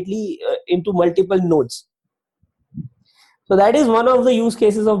immediately into multiple nodes. So that is one of the use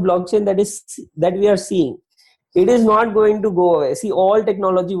cases of blockchain that we are seeing. It is not going to go away. See, all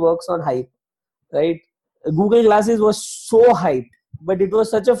technology works on hype, right? Google Glasses was so hyped, but it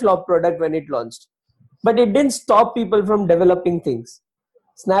was such a flop product when it launched. But it didn't stop people from developing things.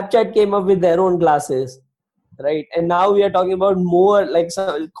 Snapchat came up with their own glasses, right? And now we are talking about more like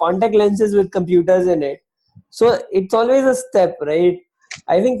some contact lenses with computers in it. So it's always a step, right?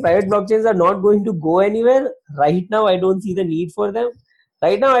 I think private blockchains are not going to go anywhere. Right now, I don't see the need for them.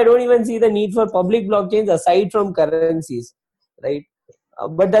 Right now, I don't even see the need for public blockchains aside from currencies, right?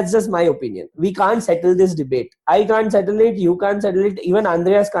 But that's just my opinion. We can't settle this debate. I can't settle it. You can't settle it. Even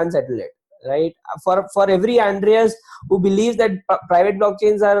Andreas can't settle it, right? For every Andreas who believes that private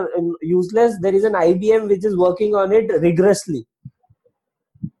blockchains are useless, there is an IBM which is working on it rigorously.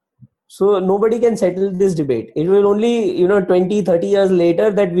 So nobody can settle this debate. It will only 20, 30 years later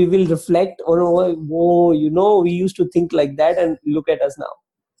that we will reflect on, we used to think like that, and look at us now.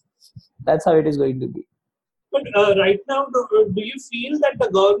 That's how it is going to be. But right now, do you feel that the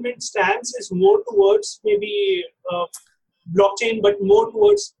government stance is more towards maybe blockchain, but more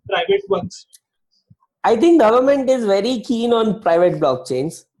towards private ones? I think government is very keen on private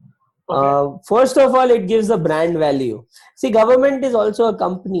blockchains. Okay. First of all, it gives a brand value. See, government is also a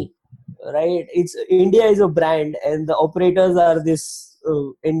company, right? It's India is a brand, and the operators are this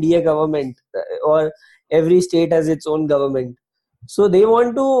India government, or every state has its own government. So they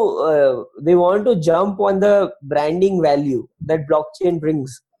want to jump on the branding value that blockchain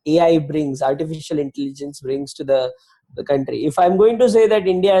brings, AI brings, artificial intelligence brings to the country. If I'm going to say that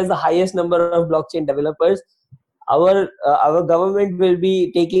India has the highest number of blockchain developers, our government will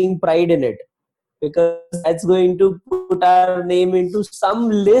be taking pride in it, because that's going to put our name into some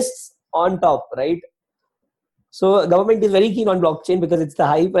lists on top, right? So government is very keen on blockchain because it's the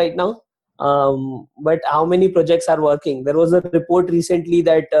hype right now. But how many projects are working? There was a report recently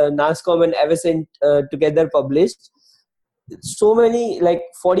that NASCOM and Avascent together published. So many, like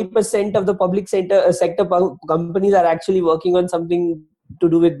 40% of the public sector companies are actually working on something to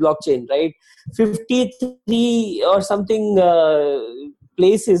do with blockchain, right? 53 or something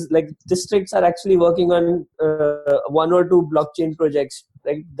places, like districts, are actually working on one or two blockchain projects,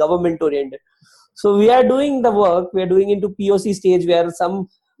 like government oriented. So we are doing the work. We are doing into POC stage, where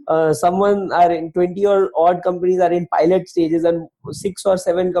someone are in 20 or odd companies are in pilot stages, and 6 or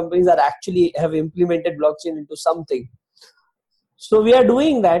 7 companies are actually have implemented blockchain into something. So we are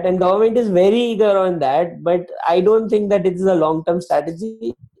doing that, and government is very eager on that. But I don't think that it is a long-term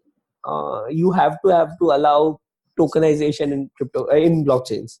strategy. You have to allow tokenization in crypto in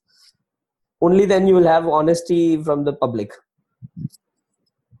blockchains. Only then you will have honesty from the public.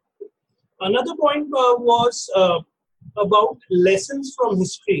 Another point was about lessons from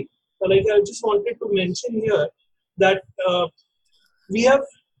history. Like I just wanted to mention here that we have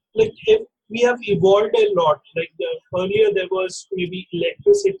we have evolved a lot. Like earlier there was maybe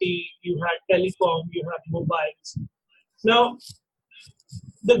electricity, you had telecom, you had mobiles. Now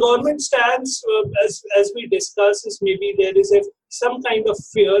the government stands, as we discuss, is maybe there is some kind of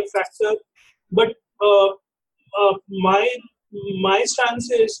fear factor, but my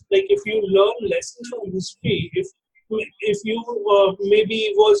stance is, like, if you learn lessons from history, if you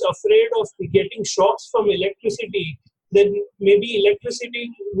maybe was afraid of getting shocks from electricity, then maybe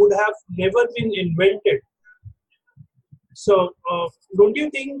electricity would have never been invented. So don't you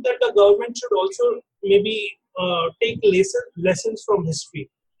think that the government should also maybe take lessons from history?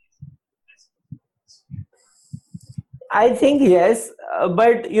 I think yes,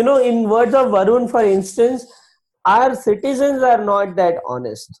 but in words of Varun, for instance, our citizens are not that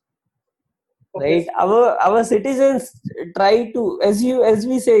honest, Okay. right? Our citizens try to, as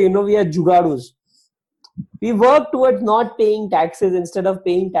we say, we are jugadus. We work towards not paying taxes instead of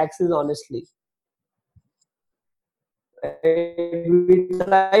paying taxes honestly. We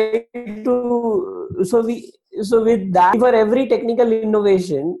try to, so with that, for every technical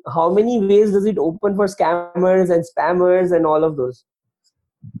innovation, how many ways does it open for scammers and spammers and all of those?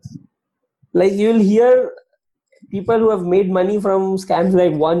 Like, you'll hear people who have made money from scams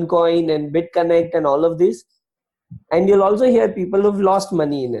like OneCoin and BitConnect and all of this, and you'll also hear people who've lost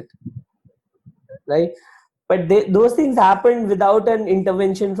money in it, right? But those things happened without an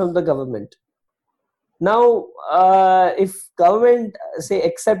intervention from the government. Now, if government say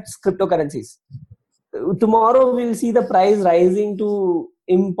accepts cryptocurrencies, tomorrow we'll see the price rising to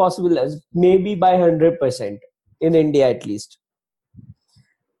impossible, maybe by 100% in India at least.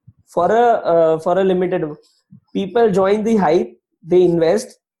 For a limited, people join the hype, they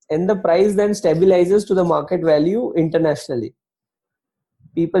invest, and the price then stabilizes to the market value internationally.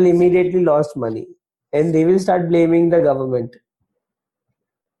 People immediately lost money, and they will start blaming the government.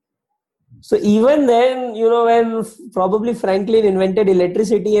 So even then, when probably Franklin invented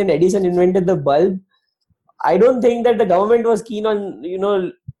electricity and Edison invented the bulb, I don't think that the government was keen on,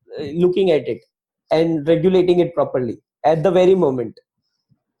 looking at it and regulating it properly at the very moment.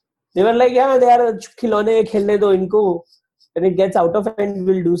 They were like, yeah, they are khilone, khelne do inko. When it gets out of hand,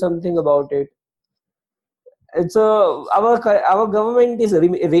 we'll do something about it. And so our government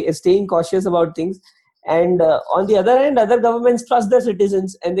is staying cautious about things. And on the other hand, other governments trust their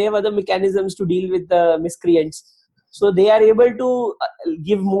citizens, and they have other mechanisms to deal with the miscreants. So they are able to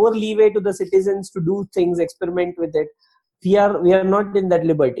give more leeway to the citizens to do things, experiment with it. We are not in that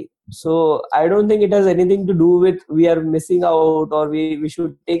liberty. So I don't think it has anything to do with we are missing out, or we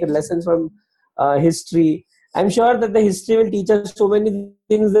should take lessons from history. I'm sure that the history will teach us so many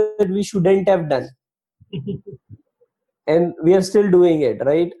things that we shouldn't have done. And we are still doing it,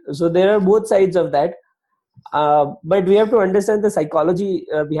 right? So there are both sides of that. But we have to understand the psychology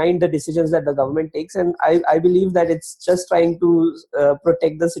behind the decisions that the government takes, and I believe that it's just trying to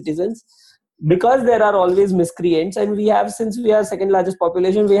protect the citizens, because there are always miscreants, and since we are second largest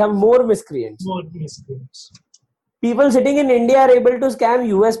population, we have more miscreants. More miscreants. People sitting in India are able to scam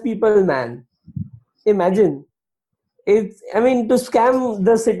US people, man. Imagine. To scam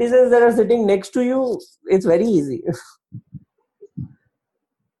the citizens that are sitting next to you, it's very easy.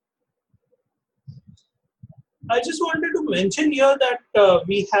 I just wanted to mention here that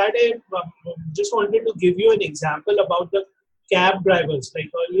we had just wanted to give you an example about the cab drivers. Like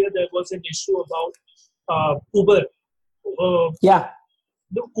earlier, there was an issue about Uber. Yeah.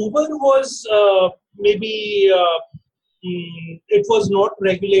 The Uber was it was not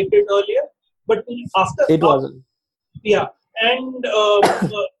regulated earlier, but after it wasn't. Yeah, and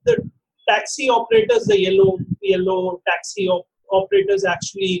the taxi operators, the yellow yellow taxi operators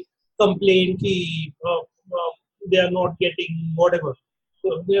actually complain ki they are not getting whatever.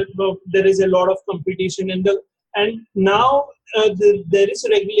 So there is a lot of competition in and now there is a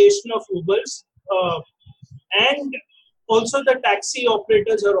regulation of Ubers, and also the taxi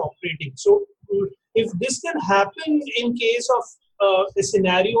operators are operating. So if this can happen in case of a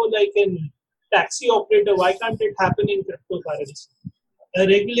scenario like in taxi operator, why can't it happen in cryptocurrency? A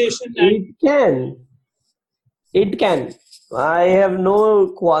regulation and It can. It can. I have no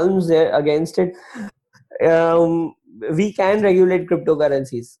qualms there against it. We can regulate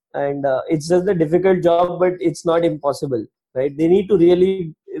cryptocurrencies, and it's just a difficult job, but it's not impossible, right? They need to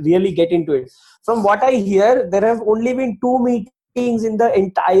really get into it. From what I hear, there have only been 2 meetings in the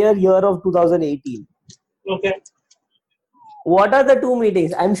entire year of 2018. okay. What are the 2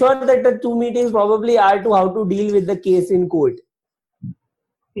 meetings? I'm sure that the 2 meetings probably are to how to deal with the case in court.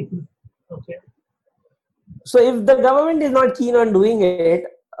 Okay. So if the government is not keen on doing it,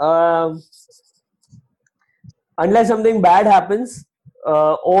 unless something bad happens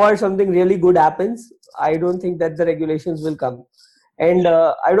or something really good happens, I don't think that the regulations will come. And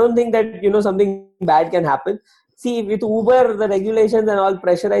I don't think that something bad can happen. See, with Uber, the regulations and all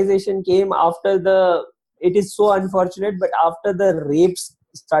pressurization came after it is so unfortunate, but after the rape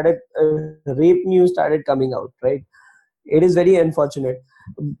news started coming out, right? It is very unfortunate.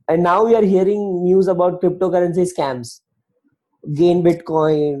 And now we are hearing news about cryptocurrency scams. Gain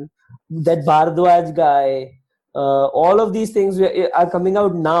Bitcoin, that Bhardwaj guy, all of these things are coming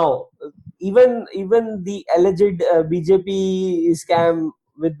out now. Even the alleged BJP scam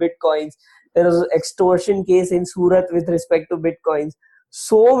with Bitcoins. There was an extortion case in Surat with respect to Bitcoins.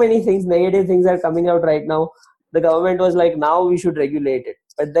 So many things, negative things are coming out right now. The government was like, now we should regulate it.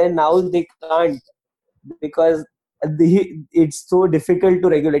 But then now they can't, because it's so difficult to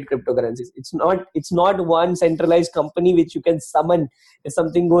regulate cryptocurrencies. It's not one centralized company which you can summon if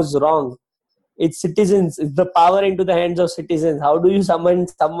something goes wrong. It's citizens. It's the power into the hands of citizens. How do you summon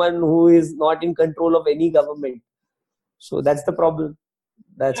someone who is not in control of any government? So that's the problem.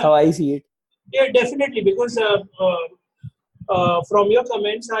 That's Yeah, how I see it. yeah, definitely. Because from your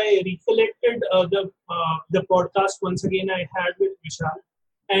comments, I recollected the podcast once again I had with Vishal,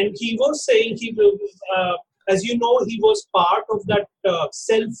 and he was saying as you know, he was part of that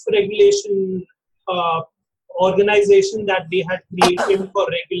self-regulation uh, organization that they had created for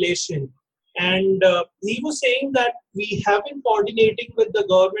regulation, and he was saying that we have been coordinating with the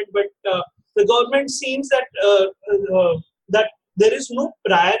government, but the government seems that there is no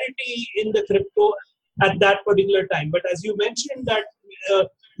priority in the crypto at that particular time. But as you mentioned that a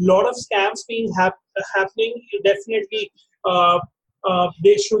lot of scams being happening, definitely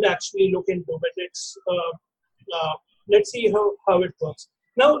they should actually look into. But let's see how it works.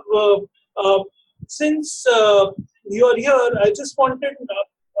 Now, since you're here, I just wanted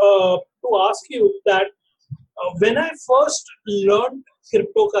to ask you that when I first learned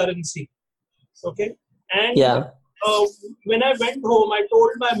cryptocurrency, okay, and Yeah. uh, when I went home, I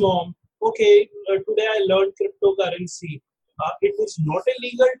told my mom, okay, today I learned cryptocurrency. It is not a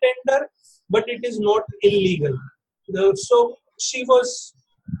legal tender, but it is not illegal. So she was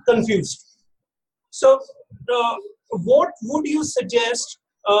confused. So, what would you suggest?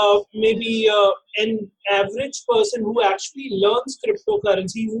 Maybe an average person who actually learns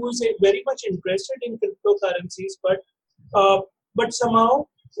cryptocurrency, who is very much interested in cryptocurrencies, uh, but somehow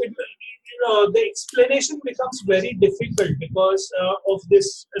the explanation becomes very difficult because of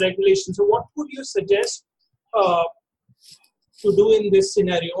this regulation. So, what would you suggest uh, to do in this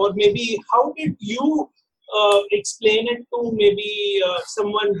scenario, or maybe how did you explain it to maybe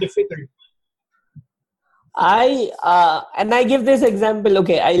someone difficult? I give this example.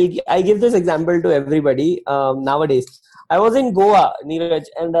 Okay, I give this example to everybody. Nowadays, I was in Goa, Neeraj,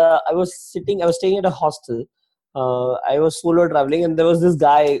 and I was staying at a hostel. I was solo traveling, and there was this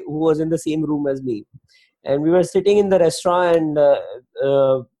guy who was in the same room as me, and we were sitting in the restaurant, and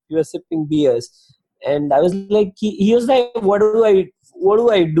we were sipping beers. And I was like, he was like, what do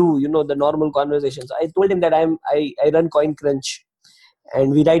I do? The normal conversations. I told him that I run Coin Crunch,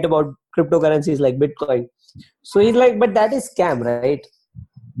 and we write about cryptocurrencies like Bitcoin. So he's like, but that is scam, right?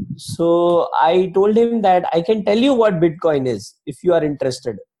 So I told him that I can tell you what Bitcoin is if you are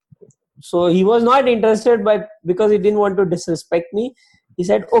interested. So he was not interested, but because he didn't want to disrespect me, he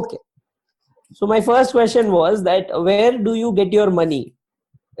said, okay. So my first question was that where do you get your money,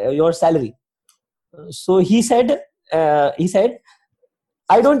 your salary? So he said, I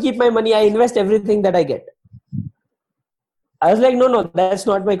don't keep my money. I invest everything that I get. I was like, no, that's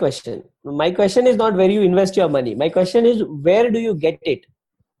not my question. My question is not where you invest your money. My question is, where do you get it?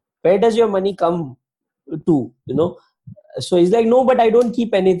 Where does your money come? too, you know. So he's like, no, but I don't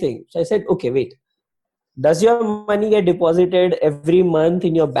keep anything. So I said, okay, wait. Does your money get deposited every month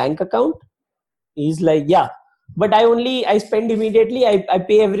in your bank account? He's like, yeah. But I spend immediately. I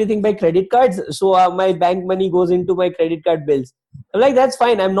pay everything by credit cards. So my bank money goes into my credit card bills. I'm like, that's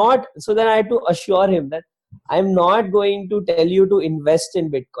fine. I'm not. So then I had to assure him that I'm not going to tell you to invest in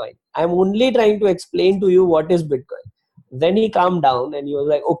Bitcoin. I'm only trying to explain to you what is Bitcoin. Then he calmed down and he was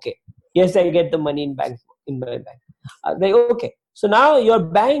like, okay, yes, I get the money in my bank. Like, okay. So now your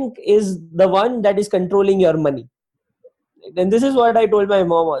bank is the one that is controlling your money. And this is what I told my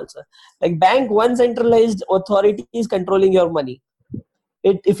mom also. Like, bank, one centralized authority is controlling your money.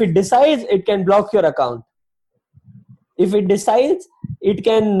 If it decides, it can block your account. If it decides, it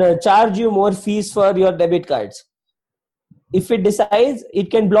can charge you more fees for your debit cards. If it decides,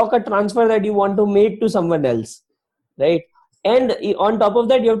 it can block a transfer that you want to make to someone else, right? And on top of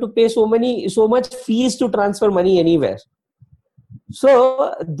that, you have to pay so much fees to transfer money anywhere.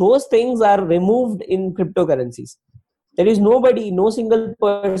 So those things are removed in cryptocurrencies. There is nobody, no single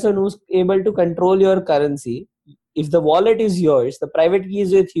person who's able to control your currency. If the wallet is yours, the private key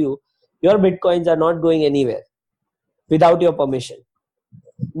is with you, your bitcoins are not going anywhere without your permission.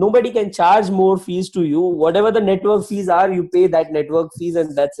 Nobody can charge more fees to you. Whatever the network fees are, you pay that network fees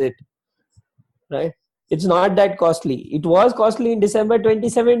and that's it, right? It's not that costly. It was costly in December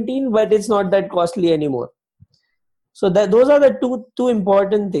 2017, but it's not that costly anymore. So those are the two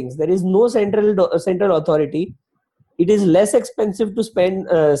important things. There is no central authority. It is less expensive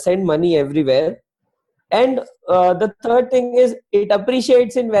to send money everywhere. And the third thing is, it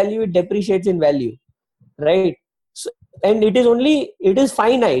appreciates in value, it depreciates in value, right? So, and it is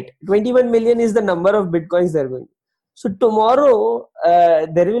finite. 21 million is the number of bitcoins they're going. So tomorrow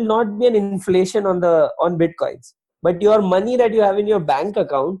there will not be an inflation on bitcoins, but your money that you have in your bank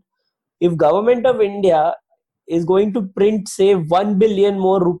account, if government of India is going to print, say, 1 billion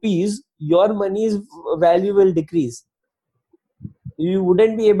more rupees, your money's value will decrease. You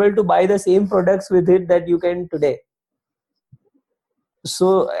wouldn't be able to buy the same products with it that you can today.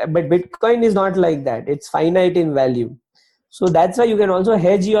 So, but Bitcoin is not like that. It's finite in value. So that's why you can also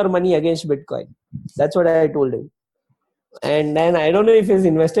hedge your money against Bitcoin. That's what I told him. And then I don't know if he's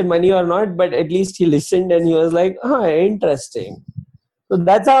invested money or not, but at least he listened and he was like, oh, interesting. So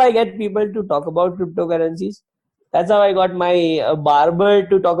that's how I get people to talk about cryptocurrencies. That's how I got my barber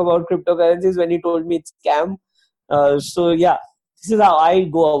to talk about cryptocurrencies when he told me it's scam. So yeah, this is how I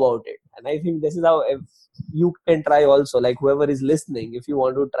go about it. And I think this is how you can try also, like whoever is listening, if you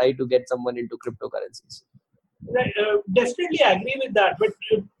want to try to get someone into cryptocurrencies. Definitely agree with that. But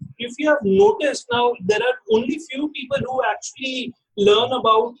if you have noticed now, there are only few people who actually learn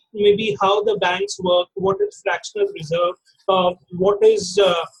about maybe how the banks work, what is fractional reserve, what is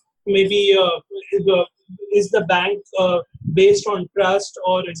is the bank based on trust,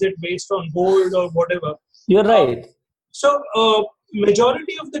 or is it based on gold or whatever. You're right. So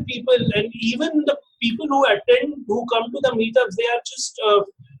majority of the people, and even the people who attend, who come to the meetups, they are just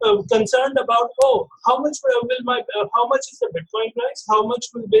concerned about, how much how much is the Bitcoin price, how much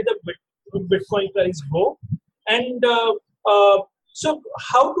will be the Bitcoin price go, and so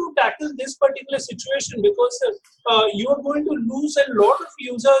how to tackle this particular situation, because you are going to lose a lot of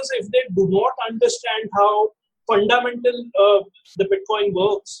users if they do not understand how fundamental the Bitcoin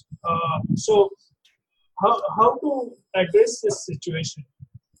works. So how to address this situation?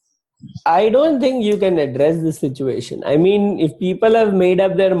 I don't think you can address this situation. I mean, if people have made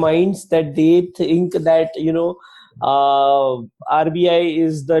up their minds that they think that, RBI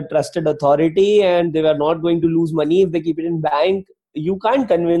is the trusted authority and they are not going to lose money if they keep it in bank, you can't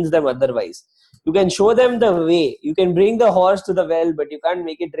convince them otherwise. You can show them the way. You can bring the horse to the well, but you can't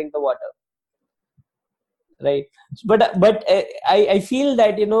make it drink the water. Right. But I feel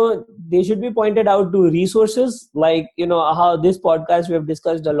that, they should be pointed out to resources like, how this podcast, we have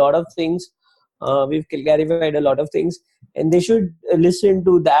discussed a lot of things. We've clarified a lot of things, and they should listen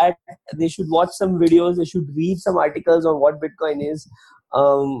to that. They should watch some videos. They should read some articles on what Bitcoin is.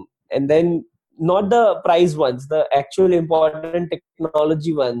 And then not the price ones, the actual important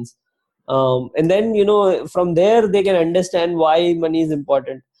technology ones. And then, from there, they can understand why money is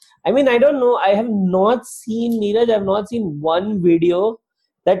important. I mean, I don't know. I have not seen, Neeraj, I have not seen one video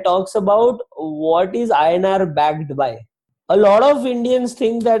that talks about what is INR backed by. A lot of Indians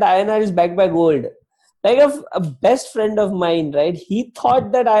think that INR is backed by gold. Like a best friend of mine, right? He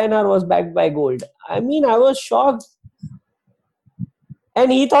thought that INR was backed by gold. I mean, I was shocked.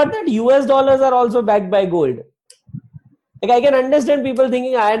 And he thought that US dollars are also backed by gold. Like, I can understand people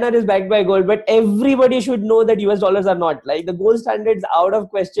thinking INR is backed by gold, but everybody should know that US dollars are not. Like, the gold standard is out of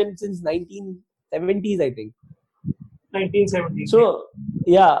question since 19 70s, I think. 1970s. So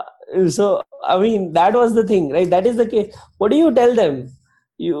yeah, so I mean that was the thing, right? That is the case. What do you tell them?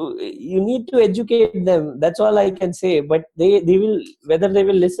 You need to educate them. That's all I can say. But they will, whether they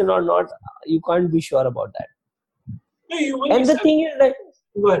will listen or not, you can't be sure about that. No, you will And the accept. thing is that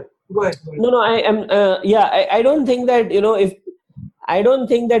Go ahead. Go ahead. Go ahead. no, I am yeah. I don't think that if I don't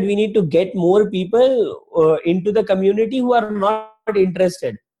think that we need to get more people into the community who are not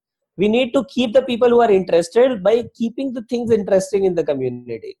interested. We need to keep the people who are interested by keeping the things interesting in the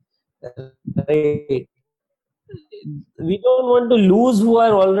community, right? We don't want to lose who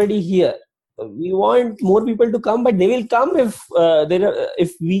are already here. We want more people to come, but they will come if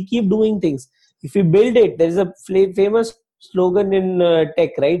we keep doing things. If we build it, there is a famous slogan in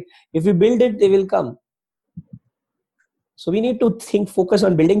tech, right? If we build it, they will come. So we need to focus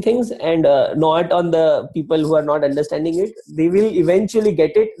on building things and not on the people who are not understanding it. They will eventually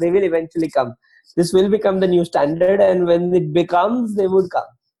get it. They will eventually come. This will become the new standard, and when it becomes, they would come.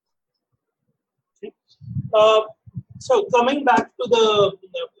 Uh, so coming back to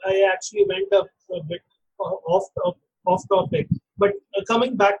I actually went a bit off topic, but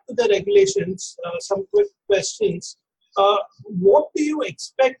coming back to the regulations, some quick questions. What do you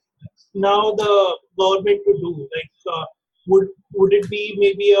expect now the government to do? Like, would it be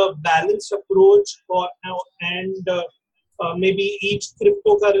maybe a balanced approach, and maybe each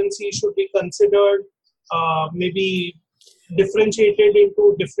cryptocurrency should be considered, maybe differentiated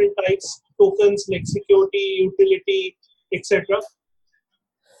into different types tokens like security, utility, etc.?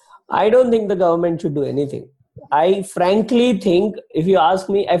 I don't think the government should do anything. I frankly think, if you ask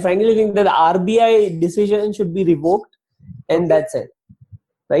me, I frankly think that the RBI decision should be revoked, and that's it,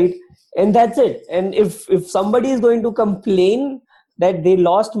 right? And that's it. And if somebody is going to complain that they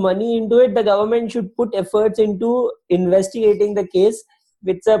lost money into it, the government should put efforts into investigating the case.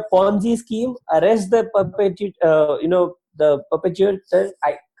 If it's a Ponzi scheme, arrest the the perpetuator.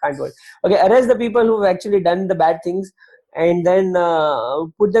 I can't word. Okay, arrest the people who've actually done the bad things, and then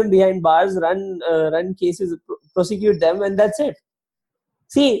put them behind bars, run cases, prosecute them, and that's it.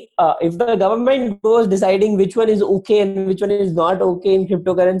 See, if the government goes deciding which one is okay and which one is not okay in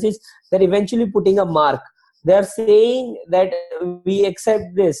cryptocurrencies, they're eventually putting a mark. They're saying that we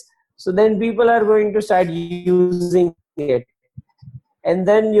accept this. So then people are going to start using it. And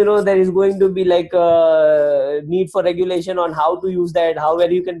then, there is going to be like a need for regulation on how to use that,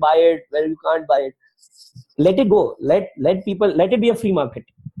 where you can buy it, where you can't buy it. Let it go. Let it be a free market.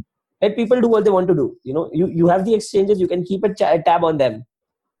 Let people do what they want to do. You have the exchanges, you can keep a tab on them.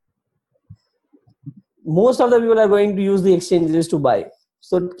 Most of the people are going to use the exchanges to buy.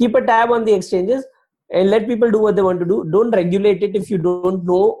 So keep a tab on the exchanges and let people do what they want to do. Don't regulate it if you don't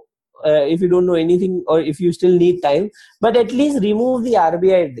know, anything, or if you still need time. But at least remove the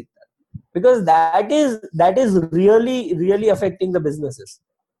RBI dictator, because that is really, really affecting the businesses.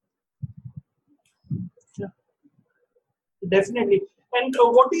 Definitely. And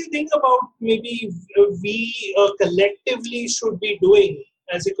what do you think about maybe we collectively should be doing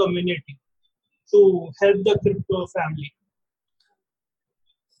as a community to help the crypto family?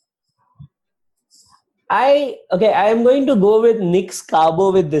 I am going to go with Nick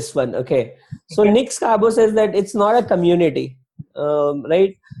Scabo with this one. Okay. So Nick Scabo says that it's not a community,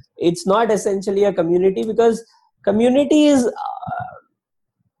 right? It's not essentially a community, because community is,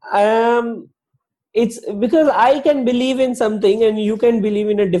 it's because I can believe in something and you can believe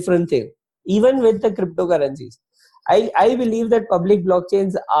in a different thing. Even with the cryptocurrencies, I believe that public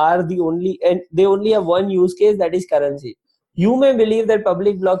blockchains are the only, and they only have one use case, that is currency. You may believe that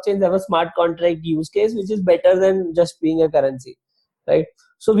public blockchains have a smart contract use case, which is better than just being a currency, right?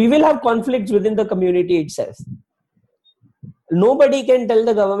 So we will have conflicts within the community itself. Nobody can tell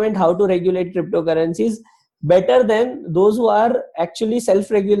the government how to regulate cryptocurrencies better than those who are actually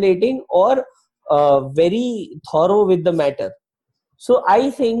self-regulating or very thorough with the matter. So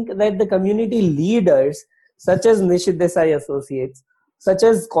I think that the community leaders, such as Nishit Desai Associates, such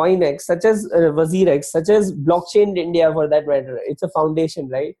as CoinX, such as WazirX, such as Blockchain India, for that matter, it's a foundation,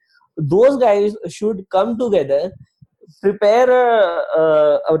 right? Those guys should come together, prepare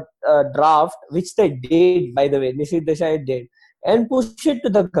a draft, which they did, by the way, Nishit Desai did, and push it to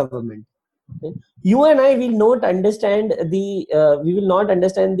the government. You and I will not understand the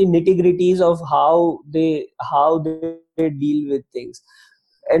nitty-gritties of how they deal with things.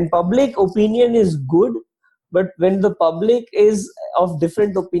 And public opinion is good, but when the public is of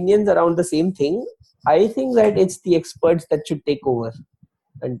different opinions around the same thing, I think that it's the experts that should take over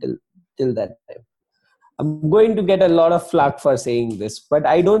until till that time. I'm going to get a lot of flack for saying this, but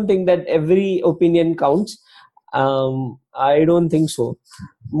I don't think that every opinion counts. I don't think so.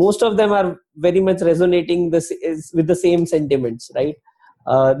 Most of them are very much resonating with the same sentiments, right?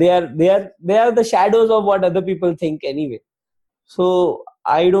 They are the shadows of what other people think anyway. So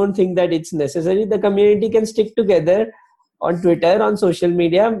I don't think that it's necessary. The community can stick together on Twitter, on social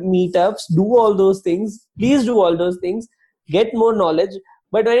media, meetups, do all those things. Please do all those things. Get more knowledge.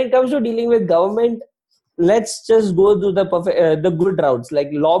 But when it comes to dealing with government, let's just go to the good routes, like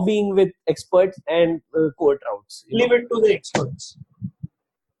lobbying with experts and court routes. Leave it to the experts,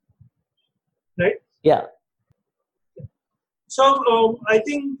 right? Yeah. So I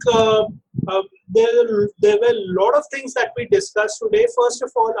think there were a lot of things that we discussed today. First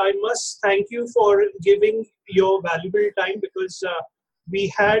of all, I must thank you for giving your valuable time, because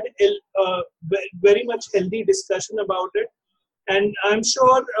we had a very much healthy discussion about it. And I'm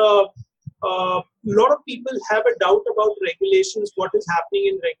sure a lot of people have a doubt about regulations, what is happening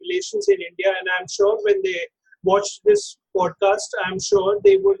in regulations in India. And I'm sure when they watch this podcast, I'm sure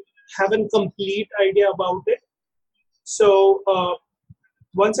they would have a complete idea about it. So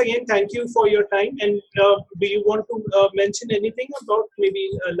once again, thank you for your time. And do you want to mention anything about maybe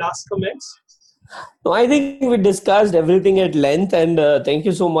last comments? No, I think we discussed everything at length, and thank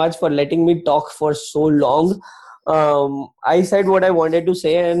you so much for letting me talk for so long. I said what I wanted to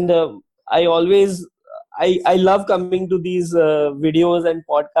say, and I always I love coming to these videos and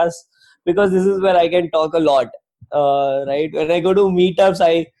podcasts, because this is where I can talk a lot. Right? When I go to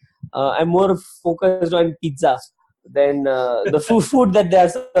meetups, I'm more focused on pizza than the food that they are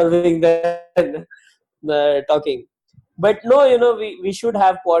serving than talking. But no, we should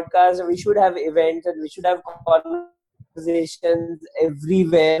have podcasts, we should have events, and we should have conversations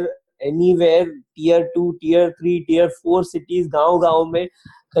everywhere, anywhere, tier 2, tier 3, tier 4 cities, gaon mein,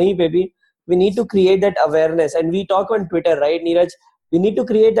 kahin pe bhi. We need to create that awareness, and we talk on Twitter, right, Neeraj? We need to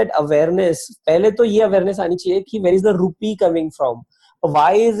create that awareness. Pehle to ye awareness aani chahiye ki where is the rupee coming from?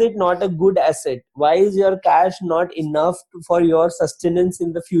 Why is it not a good asset? Why is your cash not enough for your sustenance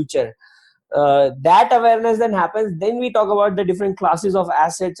in the future? That awareness then happens, then we talk about the different classes of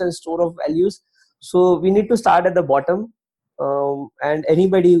assets and store of values. So we need to start at the bottom. And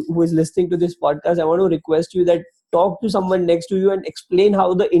anybody who is listening to this podcast, I want to request you that talk to someone next to you and explain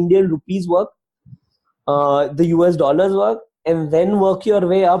how the Indian rupees work, the US dollars work, and then work your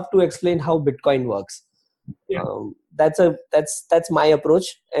way up to explain how Bitcoin works. Yeah. That's my approach,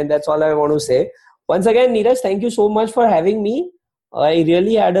 and that's all I want to say. Once again, Neeraj, thank you so much for having me. I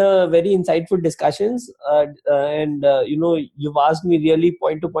really had a very insightful discussions, and you've asked me really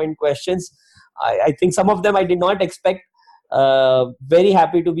point to point questions. I think some of them I did not expect. Very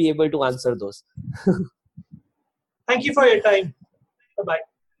happy to be able to answer those. Thank you for your time. Bye bye.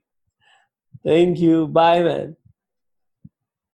 Thank you. Bye, man.